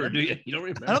remember, him. do you? You don't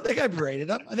remember. I don't think I berated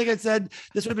him. I think I said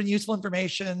this would have been useful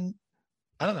information.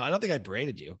 I don't know. I don't think I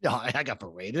berated you. No, I got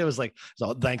berated. It was like,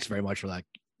 so thanks very much for that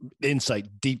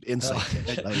deep insight.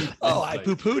 I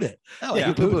poo-pooed it. Oh, Yeah, I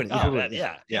you poo-pooed it. You Oh, poo-pooed it.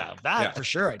 yeah. That Yeah. for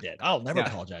sure I did. I'll never Yeah.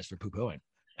 apologize for poo-pooing.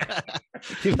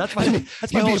 That's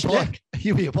my whole shtick.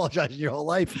 You be apologizing your whole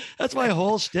life. That's my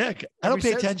whole shtick. I don't Every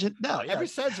pay sense- attention. No, yeah. Every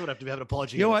sense would have to have an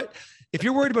apology. You know what? If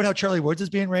you're worried about how Charlie Woods is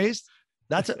being raised,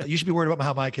 you should be worried about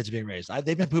how my kids are being raised.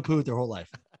 They've been poo-pooed their whole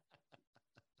life.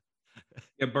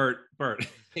 Yeah, Bert,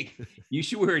 you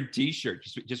should wear a T-shirt.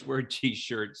 Just wear a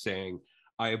T-shirt saying,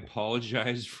 "I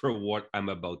apologize for what I'm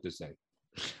about to say."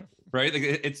 right? Like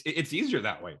it's easier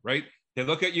that way, right? They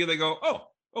look at you, they go, "Oh,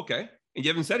 okay," and you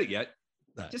haven't said it yet.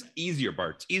 Just easier,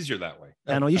 Bart. It's easier that way.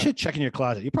 Dano, you should check in your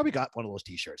closet. You probably got one of those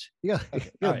T-shirts. You got, Okay.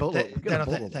 you got All a boatload. right. You got a Dano,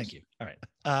 boatload thank of you. All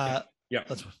right. Yeah.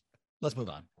 Let's move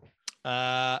on.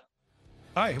 All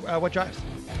right. What drives?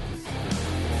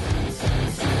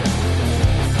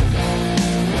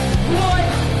 What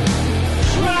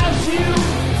drives you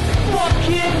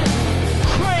fucking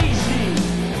crazy?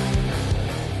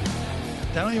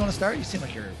 Dano, you want to start? You seem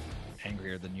like you're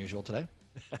angrier than usual today.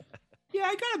 Yeah,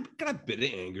 I got a bit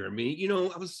of anger in me. You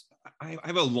know, I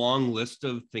have a long list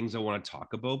of things I want to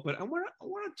talk about, but I want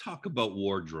to talk about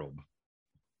wardrobe.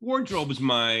 Wardrobe is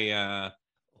my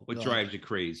what drives you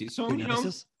crazy. So Your you know,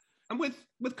 nemesis? I'm with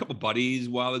a couple buddies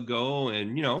a while ago,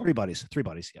 and you know, Three buddies.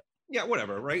 Yeah. yeah,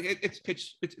 whatever, right?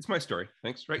 It's my story.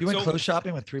 Thanks, right? You went So- clothes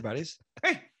shopping with 3 buddies?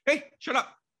 hey, shut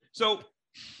up. So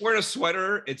wearing a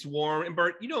sweater, it's warm. And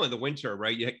Bart, you know, in the winter,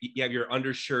 right? You have your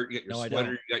undershirt, you got your No, I sweater,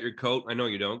 don't. you got your coat. I know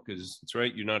you don't, because it's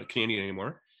right. You're not a Canadian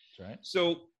anymore. That's right.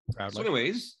 So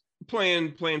anyways,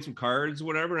 playing some cards,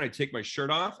 whatever, and I take my shirt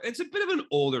off. It's a bit of an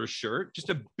older shirt, just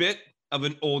a bit of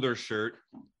an older shirt.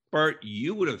 Bart,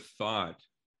 you would have thought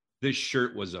this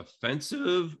shirt was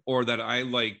offensive or that I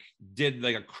did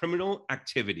a criminal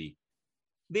activity.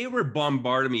 They were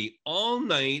bombarding me all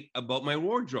night about my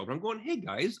wardrobe. I'm going, hey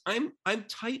guys, I'm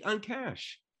tight on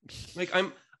cash.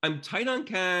 I'm tight on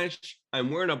cash. I'm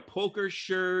wearing a poker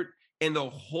shirt, and the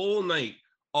whole night,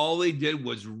 all they did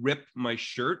was rip my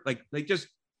shirt,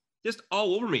 just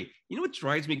all over me. You know what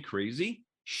drives me crazy?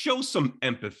 Show some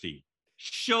empathy.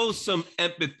 Show some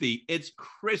empathy. It's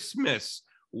Christmas.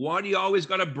 Why do you always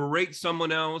got to berate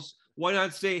someone else? Why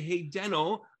not say, hey,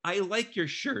 Deno, I like your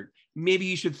shirt. Maybe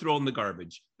you should throw it in the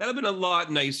garbage. That'd have been a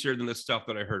lot nicer than the stuff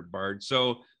that I heard, Bart.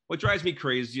 So what drives me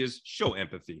crazy is show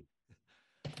empathy.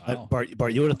 Wow. Bart,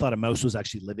 you would have thought a mouse was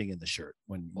actually living in the shirt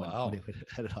when Wow. he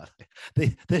had it on.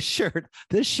 This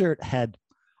shirt had,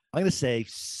 I'm going to say,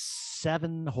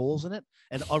 7 holes in it,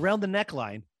 and around the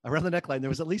neckline, there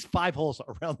was at least 5 holes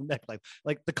around the neckline.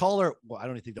 Like the collar, well, I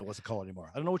don't even think that was a collar anymore.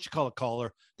 I don't know what you call a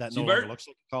collar that no longer looks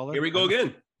like a collar. Here we go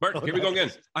again. Bart, here we go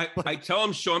again. I tell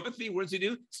him show empathy. What does he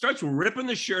do? Starts ripping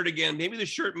the shirt again. Maybe the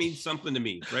shirt means something to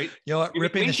me, right? You know what? It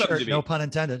Ripping the means something shirt, to me. no pun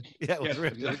intended. Yeah, it was Yeah,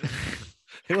 ripped. exactly.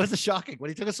 It was shocking when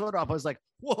he took his sweater off. I was like,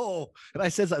 "Whoa!" And I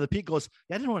said, "The Pete goes,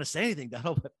 yeah, I didn't want to say anything,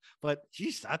 Deno, but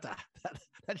geez, that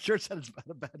shirt said it's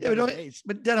a bad Yeah, days."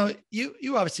 but Deno,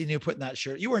 you obviously knew putting that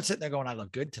shirt. You weren't sitting there going, I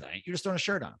look good tonight. You're just throwing a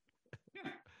shirt on.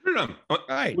 Put it on.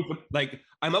 Right.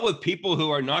 I'm out with people who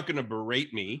are not going to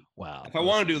berate me. Wow. If I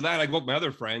want to do that, I go with my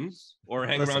other friends or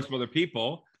hang Listen. around some other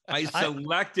people. I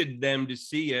selected them to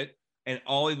see it and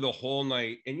ollie the whole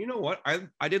night. And you know what?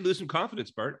 I did lose some confidence,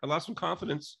 Bart. I lost some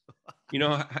confidence.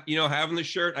 Having the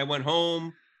shirt. I went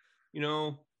home.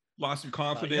 Lost some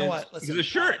confidence. You know what? Listen, because the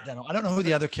shirt. Deno, I don't know who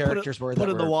the other characters were. Put that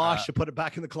it in the were, wash and put it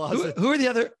back in the closet. Who are the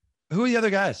other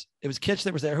guys? It was Kitch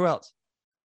that was there. Who else?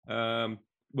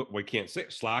 But we can't say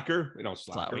Slacker.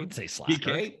 Slacker. We can say Slacker.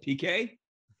 PK.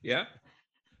 Yeah.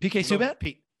 PK Subban?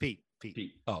 Pete.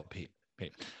 Oh, Pete.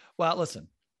 Well, listen.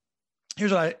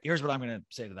 Here's what I'm going to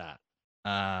say to that.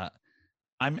 I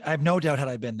have no doubt had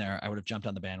I been there, I would have jumped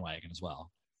on the bandwagon as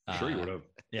well. Sure you would have.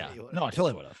 Yeah. Yeah, you would No, I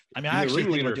totally would have. I mean, You're I the actually think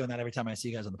ringleader. about doing that every time I see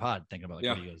you guys on the pod, thinking about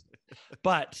Yeah. what you guys do.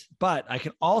 But I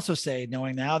can also say,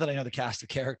 knowing now that I know the cast of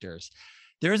characters,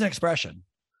 there is an expression,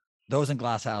 those in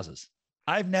glass houses.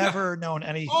 I've never known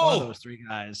any one of those 3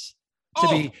 guys to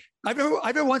be. I've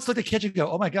never once looked at Kitch and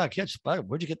go, "Oh my God, Kitch,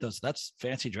 where'd you get those? That's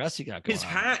fancy dress you got going His on."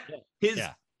 hat, his I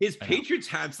know. Patriots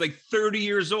hat's 30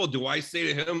 years old. Do I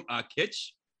say to him,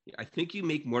 Kitch, I think you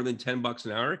make more than $10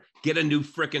 an hour. Get a new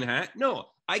freaking hat. No,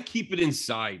 I keep it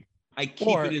inside. I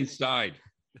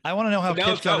want to know how But now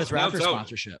Kitch it's got out. his Now Raptors it's out.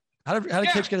 sponsorship. How did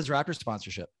Kitch get his Raptors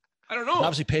sponsorship? I don't He's know.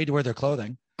 obviously paid to wear their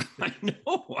clothing. I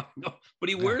know. But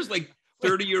he wears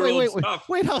 30-year-old stuff.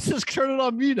 Wait, how's this turning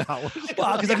on me now?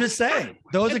 Well, because I'm just saying,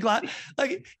 those are glass.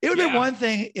 It would have been one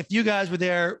thing if you guys were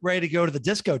there ready to go to the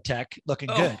discotheque looking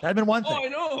good. That'd have been one thing. Oh, I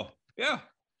know. Yeah.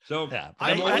 So Yeah,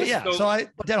 I'm I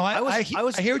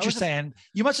always- hear what you're saying.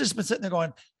 You must have just been sitting there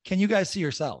going, "Can you guys see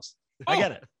yourselves?" I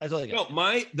get it. I totally get it.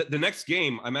 No, the next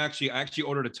game, I actually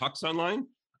ordered a tux online.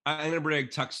 I'm gonna bring a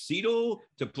tuxedo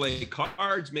to play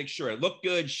cards, make sure I look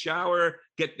good, shower,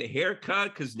 get the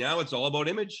haircut, because now it's all about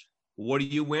image. What are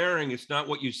you wearing? It's not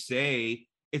what you say,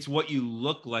 it's what you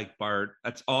look like, Bart.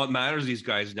 That's all that matters these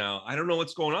guys now. I don't know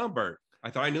what's going on, Bart. I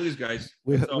thought I knew these guys.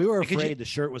 We So- were Could you- afraid the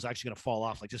shirt was actually going to fall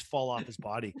off, like just fall off his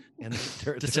body and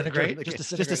Disintegrate? Just Just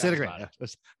disintegrate. disintegrate off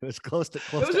his Yeah, it was close to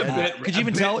was to a end. bit- Could you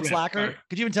even a tell bit what ripped, Slacker? sorry.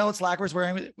 Could you even tell what Slacker was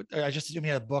wearing? I just assumed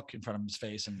he had a book in front of his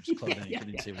face and his clothing. Yeah, You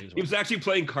couldn't see what he was He wearing. was actually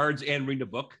playing cards and reading a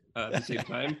book at the same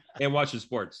time and watching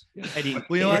sports. And he, Well,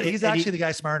 you know what? and he- He's and he- actually the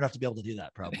guy smart enough to be able to do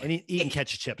that, probably. and he eating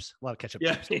ketchup chips, a lot of ketchup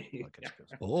Yeah. chips. A lot of ketchup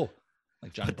chips. Oh,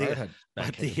 like Johnny But the- Bart had but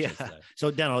bad the, ketchup chips today.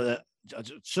 So Daniel,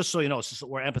 just so you know,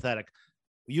 we're empathetic.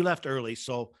 You left early,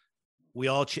 so we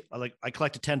all like I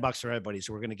collected $10 for everybody,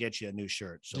 so we're going to get you a new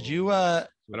shirt. So Did you I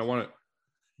don't want to.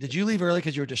 did you leave early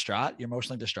because you were distraught? You're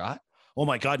emotionally distraught. Oh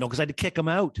my God, no, because I had to kick him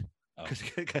out. Oh. 'Cause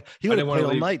he would didn't have wanna played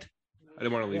all leave. night. I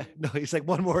didn't want to Yeah, leave. no, he's like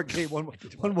one more game, one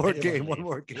more game, one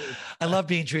more game. I love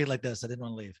being treated like this. I didn't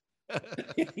want to leave.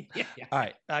 All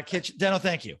right, Kitch, Deno,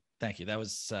 thank you. That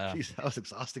was Jeez, that was an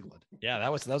exhausting one. yeah,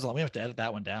 that was long. We have to edit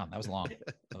that one down. That was long.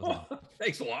 That was long.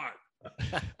 Thanks a lot.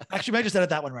 Actually, we might just edit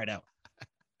that one right out.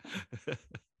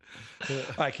 All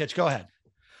right, Kitch, go ahead.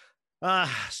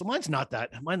 So mine's not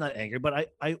angry, but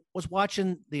I was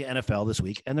watching the NFL this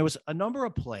week, and there was a number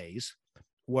of plays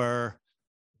where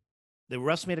the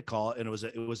refs made a call, and it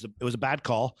was a bad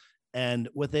call, and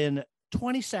within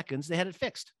 20 seconds they had it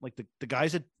fixed. Like the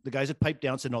guys had piped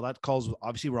down, said no, that call's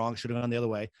obviously wrong, should have gone the other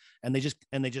way, and they just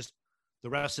the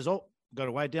ref says, oh, got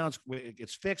to wide down,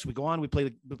 it's fixed, we go on, we play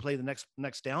the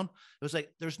next down. It was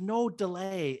like there's no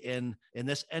delay in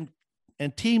this,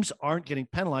 and teams aren't getting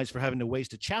penalized for having to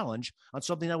waste a challenge on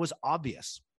something that was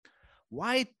obvious.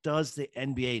 Why does the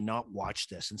NBA not watch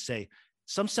this and say,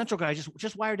 some central guy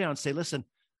just wire down and say, listen,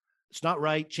 it's not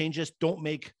right, change this, don't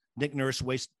make Nick Nurse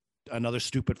waste another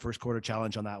stupid first quarter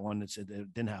challenge on that one. It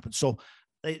didn't happen. So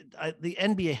the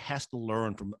NBA has to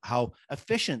learn from how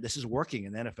efficient this is working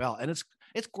in the NFL. And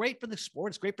it's great for the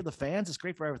sport. It's great for the fans. It's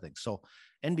great for everything. So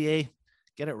NBA,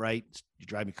 get it right. You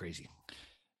drive me crazy.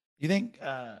 You think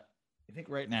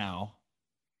right now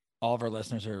all of our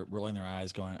listeners are rolling their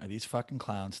eyes going, are these fucking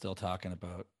clowns still talking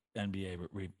about NBA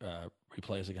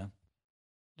replays again?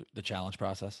 The challenge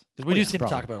process? Because we do seem to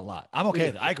talk about it a lot. I'm okay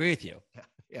with it. I agree with you.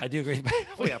 Yeah. I do agree.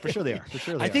 Oh yeah, for sure they are. For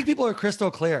sure they I think are. people are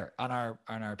crystal clear on our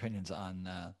opinions on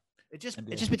It just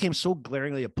NBA. became so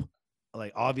glaringly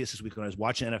like obvious this week when I was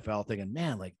watching NFL thinking,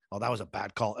 man, like, oh, that was a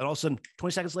bad call. And all of a sudden,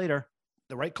 20 seconds later,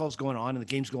 the right call's going on and the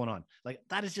game's going on. Like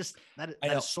that is just that I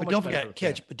know, is so but much don't better forget, for the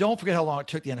fan. Kitch, but don't forget how long it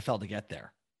took the NFL to get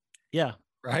there. Yeah.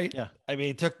 Right? Yeah. I mean,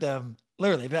 it took them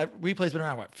literally, that replay's been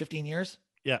around what, 15 years?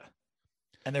 Yeah.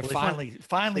 And they're Well,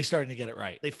 finally starting to get it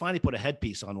right. They finally put a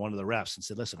headpiece on one of the refs and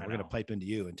said, listen, I we're going to know. pipe into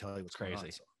you and tell you what's Crazy. going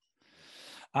on. So,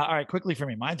 All right, quickly for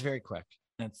me. Mine's very quick.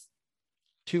 And it's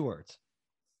 2 words,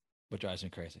 what drives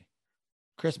me crazy.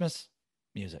 Christmas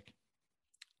music.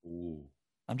 Ooh.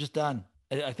 I'm just done.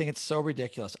 I think it's so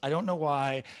ridiculous. I don't know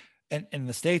why. And in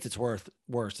the States, it's worse.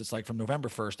 It's like from November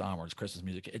 1st onwards, Christmas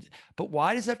music. But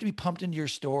why does it have to be pumped into your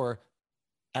store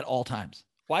at all times?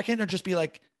 Why can't there just be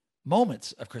like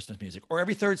moments of Christmas music, or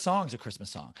every third song is a Christmas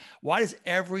song? Why does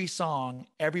every song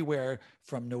everywhere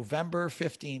from November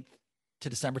 15th to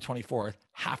December 24th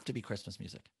have to be Christmas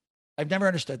music? I've never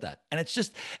understood that. And it's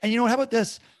just, and you know what, how about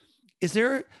this? Is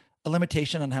there a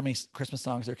limitation on how many Christmas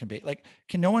songs there can be? Like,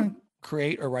 can no one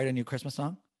create or write a new Christmas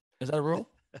song? Is that a rule?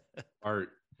 Bart,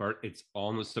 it's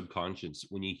all in the subconscious.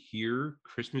 When you hear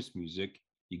Christmas music,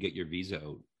 you get your Visa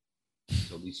out.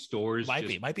 So these stores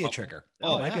might be a trigger.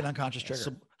 Oh, it might be an unconscious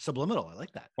trigger. Subliminal. I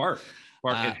like that. Bart, it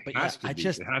But has yeah, to be.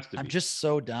 It has to I'm be. just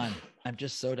so done.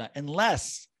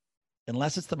 Unless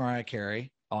it's the Mariah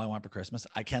Carey, All I Want for Christmas,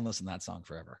 I can listen to that song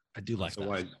forever. I do like So that.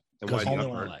 why? song. And Because why only not,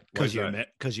 one I Bart? like. Why is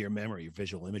Because that? your memory, your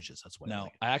visual images. That's why. I No,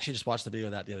 like it. I actually just watched the video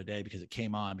of that the other day because it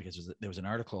came on because there was an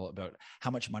article about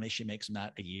how much money she makes from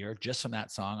that a year, just from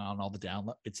that song on all the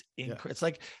download. It's it's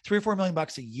like $3 or $4 million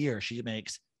a year she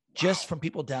makes just from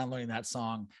people downloading that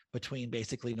song between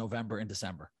basically November and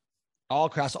December, all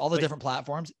across all the Wait. different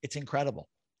platforms. It's incredible.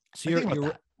 So Think about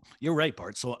that. you're right,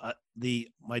 Bart. So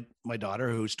my daughter,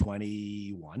 who's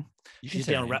 21, You can she's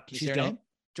say her down. name. Can you She's say her down. name?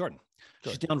 Jordan.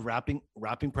 She's down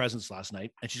wrapping presents last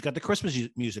night, and she's got the Christmas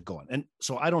music going. And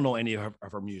so I don't know any of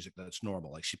her music that's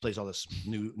normal. Like she plays all this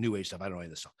new age stuff. I don't know any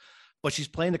of this stuff, but she's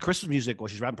playing the Christmas music while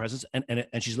she's wrapping presents, and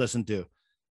she's listening to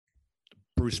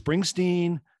Bruce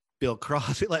Springsteen, Bill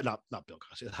Crosby, like not Bill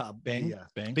Crosby, Bing.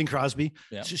 Bing Crosby.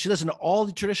 Yeah. She listened to all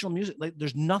the traditional music. Like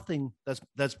there's nothing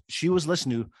that's she was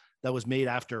listening to that was made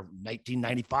after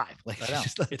 1995. Like I know.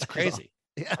 she's It's crazy.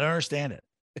 Yeah. I don't understand it.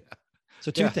 So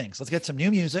two things. Let's get some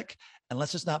new music and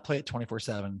let's just not play it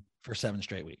 24/7 for 7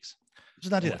 straight weeks.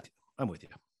 Just not do that. I'm with you.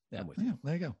 Yeah. I'm with you.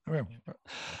 There you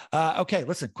go. Okay,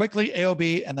 listen, quickly,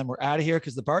 AOB, and then we're out of here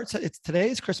because the Bart said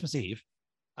today's Christmas Eve.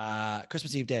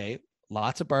 Christmas Eve day.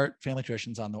 lots of Bart family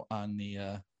traditions on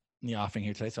the offing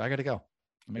here today, so I got to go.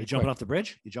 Are you jumping off the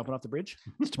bridge? You jumping off the bridge?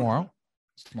 It's tomorrow.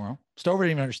 It's tomorrow. Stover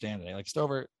didn't even understand today. Like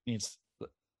Stover needs.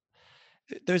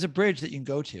 There's a bridge that you can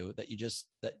go to that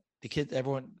the kids,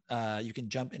 everyone, you can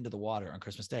jump into the water on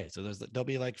Christmas Day. So there'll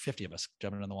be like 50 of us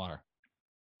jumping in the water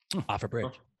off a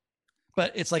bridge,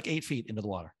 but it's like 8 feet into the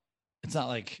water. It's not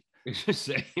like. It's just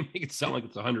saying, make it sound like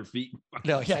it's 100 feet.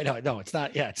 No, it's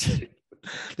not. Yeah,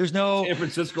 there's no San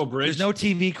Francisco Bridge. There's no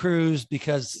TV crews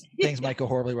because things might go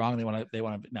horribly wrong. They want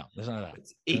to. No, there's none of that.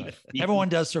 It's 8 feet. Everyone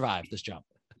does survive this jump.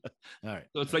 All right.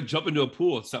 So it's like jumping into a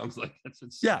pool. It sounds like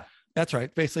Yeah, that's right.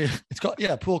 Basically, it's called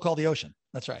a pool called the ocean.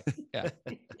 That's right. Yeah.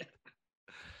 All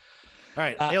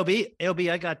right. AOB.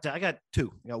 I got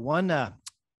two. I got one.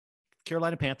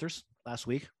 Carolina Panthers last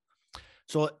week.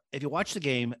 So if you watch the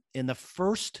game in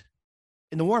the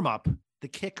warm up, the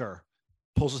kicker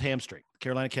pulls his hamstring. The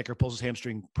Carolina kicker pulls his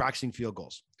hamstring practicing field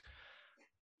goals.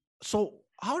 So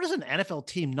how does an NFL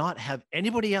team not have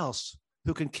anybody else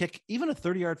who can kick even a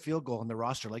 30-yard field goal on the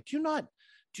roster? Like, do you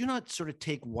not sort of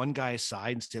take one guy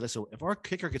aside and say, listen, if our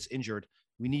kicker gets injured,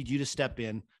 we need you to step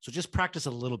in. So just practice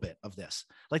a little bit of this.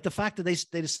 Like the fact that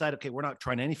they decide, okay, we're not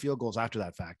trying any field goals after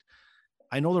that fact.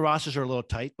 I know the rosters are a little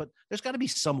tight, but there's got to be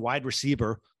some wide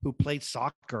receiver who played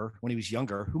soccer when he was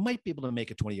younger who might be able to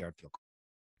make a 20-yard field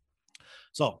goal.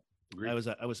 So Agreed. I was.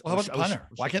 Well, how about the punter?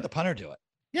 Why can't the punter do it?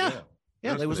 Yeah.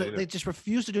 They just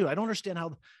refused to do it. I don't understand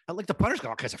how like the punters got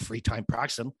all kinds of free time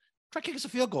practicing. Try kicking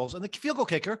some field goals, and the field goal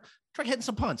kicker try hitting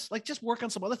some punts. Like just work on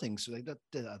some other things. Like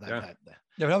Yeah,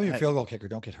 but help your field goal kicker.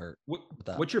 Don't get hurt.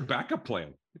 What's your backup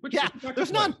plan?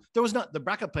 There's none. There was none. The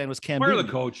backup plan was Cam Fire Newton.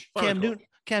 the coach.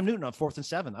 Cam Newton on 4th and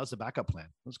 7. That was the backup plan.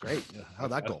 It was great.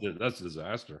 How'd that go? That's a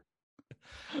disaster.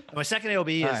 My second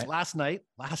AOB is right. last night.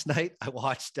 Last night I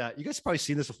watched. You guys have probably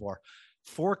seen this before.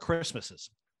 4 Christmases.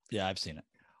 Yeah, I've seen it.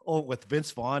 Oh, with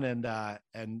Vince Vaughn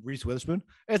and Reese Witherspoon.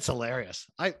 It's hilarious.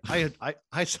 I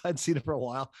hadn't seen it for a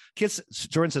while.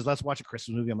 Jordan says, let's watch a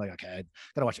Christmas movie. I'm like, okay, I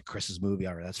gotta watch a Christmas movie.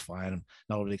 All right, that's fine. I'm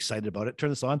not really excited about it. Turn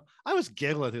this on. I was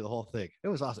giggling through the whole thing. It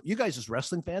was awesome. You guys just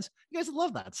wrestling fans, you guys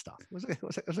love that stuff. It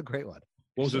was a great one.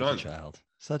 What was it on?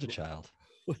 Such a child.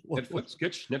 Netflix,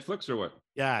 Sketch, Netflix, or what?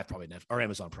 Yeah, probably Netflix or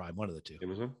Amazon Prime, one of the two.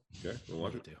 Amazon. Okay, we'll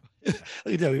watch it too.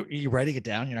 Are you writing it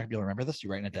down? You're not gonna be able to remember this.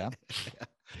 You writing it down?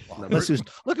 Wow.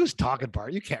 Look who's talking,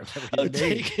 Bart. You can't remember. I'm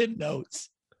taking notes.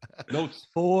 Notes.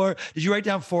 4. Did you write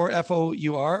down 4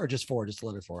 FOUR or just 4? Just the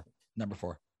letter 4. Number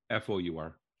 4. FOUR.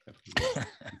 Well,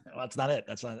 that's not it.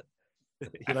 That's not it.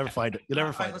 You'll never find it. You'll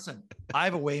never find it. Listen, I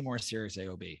have a way more serious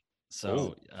AOB.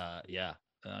 So yeah,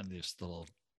 just a little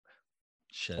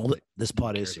shit. Well, this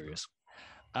pod is serious.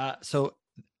 So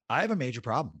I have a major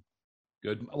problem.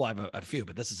 Good. Well, I have a few,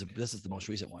 but this is the most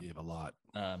recent one. You have a lot.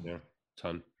 Yeah,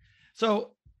 ton.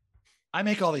 So I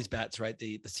make all these bets, right?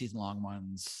 The season long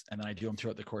ones, and then I do them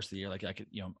throughout the course of the year. Like I could,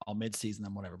 I'll mid season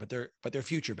them, whatever. But they're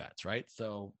future bets, right?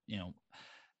 So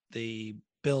the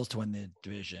Bills to win the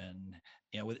division.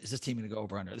 Is this team going to go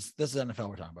over under? This is NFL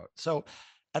we're talking about. So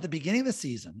at the beginning of the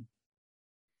season,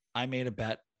 I made a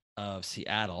bet of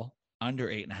Seattle under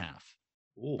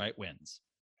 8.5, right? Wins.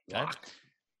 Okay.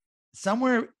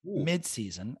 Somewhere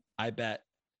mid-season, I bet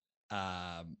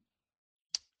Kyler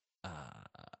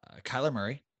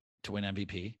Murray to win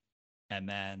MVP, and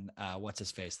then what's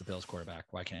his face, the Bills quarterback?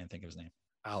 Why can't I think of his name?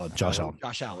 Josh Allen.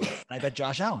 And I bet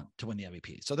Josh Allen to win the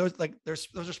MVP. So those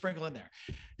are sprinkled in there.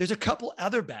 There's a couple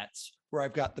other bets where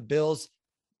I've got the Bills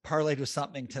parlayed with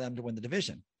something to them to win the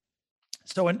division.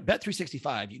 So in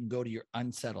Bet365, you can go to your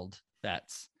unsettled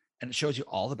bets, and it shows you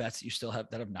all the bets that you still have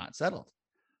that have not settled.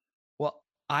 Well,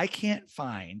 I can't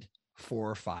find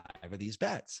 4 or 5 of these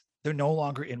bets. They're no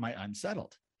longer in my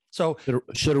unsettled. So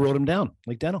should have wrote them down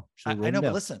like Deno. I know,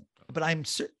 but listen,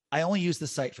 I only use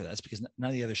this site for this because none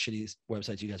of the other shitty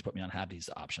websites you guys put me on have these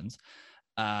options.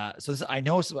 So I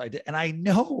know what I did, and I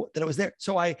know that it was there.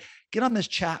 So I get on this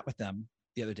chat with them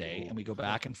the other day, and we go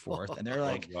back and forth, and they're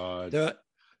like,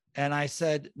 and I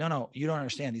said, no, you don't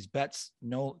understand. These bets,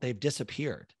 no, they've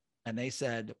disappeared. And they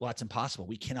said, well, that's impossible.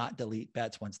 We cannot delete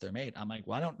bets once they're made. I'm like,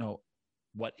 well, I don't know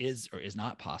what is or is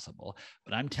not possible,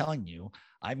 but I'm telling you,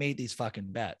 I made these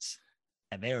fucking bets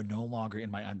and they are no longer in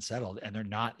my unsettled, and they're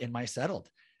not in my settled.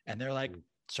 And they're like,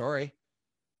 sorry,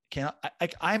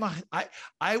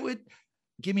 I would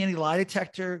give me any lie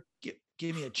detector,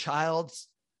 give me a child's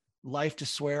life to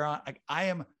swear on. I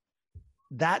am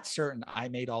that certain I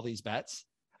made all these bets.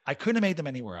 I couldn't have made them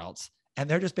anywhere else. And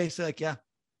they're just basically like, yeah,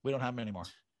 we don't have them anymore.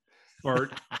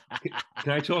 Bart,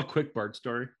 can I tell a quick Bart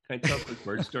story? I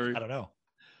don't know.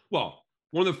 Well,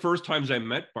 one of the first times I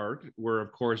met Bart, we're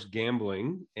of course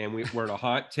gambling, and we're at a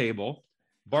hot table,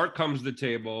 Bart comes to the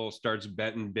table, starts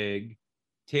betting big.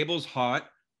 Table's hot.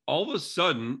 All of a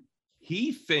sudden,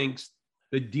 he thinks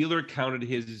the dealer counted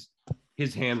his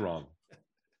hand wrong.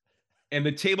 And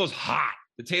the table's hot.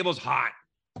 The table's hot.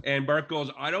 And Bart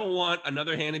goes, I don't want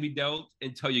another hand to be dealt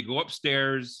until you go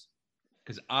upstairs,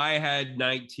 because I had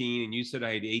 19 and you said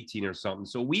I had 18 or something.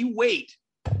 So we wait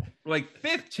like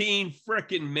 15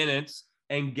 freaking minutes,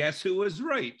 and guess who was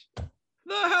right?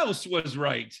 The house was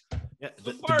right. Yeah,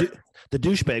 So Bart, the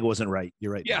douchebag wasn't right.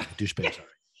 You're right. Yeah. The douchebag's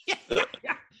right.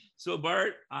 yeah. So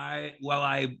Bart, I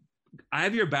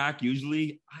have your back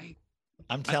usually.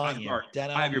 I'm telling you, Bart, Deno,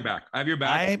 I have your back. I have your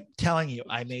back. I'm telling you,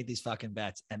 I made these fucking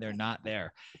bets and they're not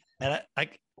there. And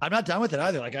I'm not done with it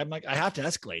either. Like, I'm like, I have to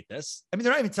escalate this. I mean,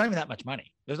 it's not even that much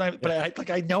money. There's not, but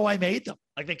I know I made them.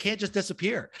 Like, they can't just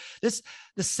disappear. The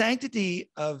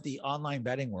sanctity of the online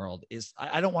betting world is,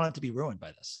 I don't want it to be ruined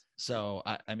by this. So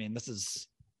I mean, this is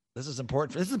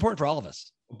important. This is important for all of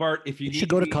us. Bart, if You should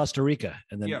go to Costa Rica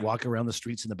and then Yeah. walk around the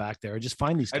streets in the back there and just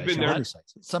find these guys. I've been Show there. these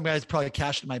sites. Some guys probably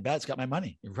cashed in my bets, got my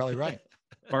money. You're probably right.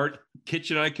 Bart,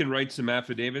 Kitch and I can write some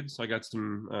affidavits. I got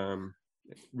some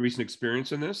recent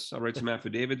experience in this. I'll write some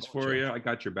affidavits for you. I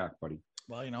got your back, buddy.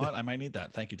 Well, you know what? I might need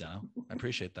that. Thank you, Dano. I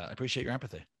appreciate that. I appreciate your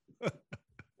empathy.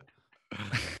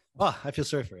 Oh, I feel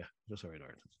sorry for you. I feel sorry,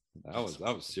 Dart. That was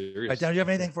All serious. right, Dano, do you have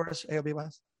anything for us, AOB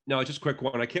wise? No, just a quick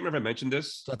one. I can't remember if I mentioned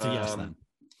this. So that's a yes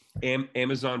then.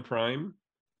 Amazon Prime,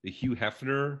 the Hugh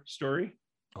Hefner story.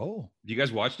 Oh, You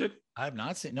guys watched it? I have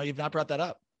not seen. No, you've not brought that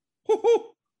up. Woo-hoo!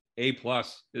 A+.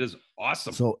 It is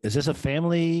awesome. So is this a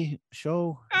family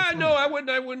show? No, I wouldn't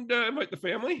invite the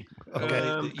family.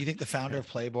 Okay, you think the founder of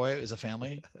Playboy is a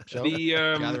family show? The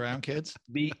Gather around, kids.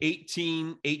 the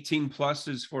 18 plus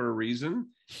is for a reason.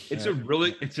 It's Yeah.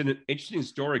 it's an interesting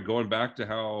story going back to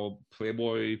how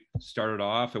Playboy started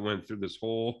off and went through this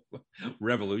whole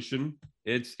revolution.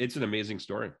 It's an amazing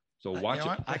story. So watch You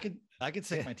know it. what? I could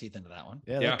sink my teeth into that one.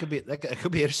 Yeah, Yeah. that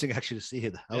could be interesting actually to see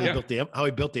how Yeah.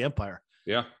 he built the empire.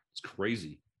 Yeah, it's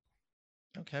crazy.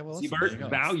 Okay, well, See, listen, Bart, there you go.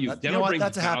 value. You Deno know what? brings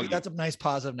That's a happy. value. That's a nice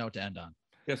positive note to end on.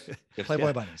 Yes. Playboy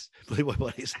yeah. bunnies. Playboy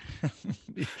buddies.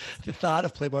 The thought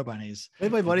of Playboy bunnies.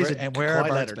 Playboy buddies and where are Kawhi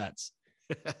Bart's Leonard. bets?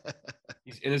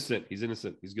 He's innocent. He's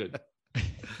innocent. He's good.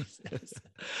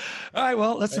 All right.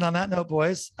 Well, listen. On that note,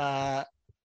 boys.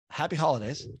 Happy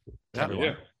holidays. to Yeah. everyone.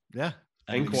 Yeah. Yeah,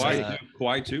 And Kawhi,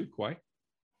 Kawhi too. Kawhi.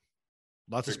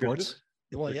 lots of Merry sports.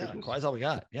 Well, yeah. Christmas. Kawhi's all we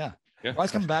got. Yeah. Yeah.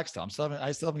 Kawhi's coming back still.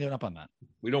 I still haven't given up on that.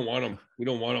 We don't want him. We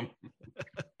don't want him.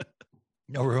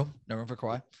 No room for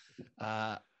Kawhi.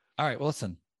 All right. Well,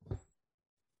 listen.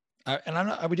 And I'm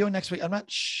not. Are we doing next week? I'm not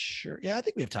sure. Yeah, I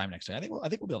think we have time next week. I think we'll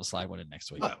be able to slide one in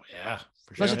next week. Oh, yeah,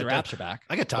 for sure. Especially if the Raps are back.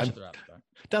 I got time. Especially if the Raps are back.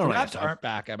 If Don't the know. Raps aren't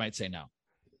back, I might say no.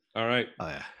 All right. Oh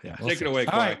yeah, yeah. We'll Take see. it away,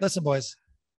 All Kawhi. right. Listen, boys.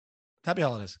 Happy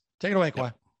holidays. Take it away,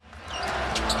 Kawhi.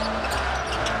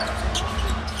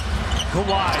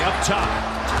 Kawhi up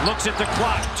top, looks at the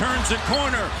clock, turns the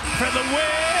corner for the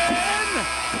win.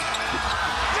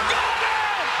 Got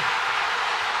it!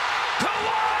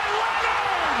 Kawhi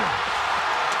Leonard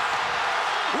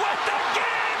with the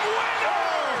game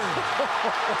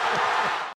winner!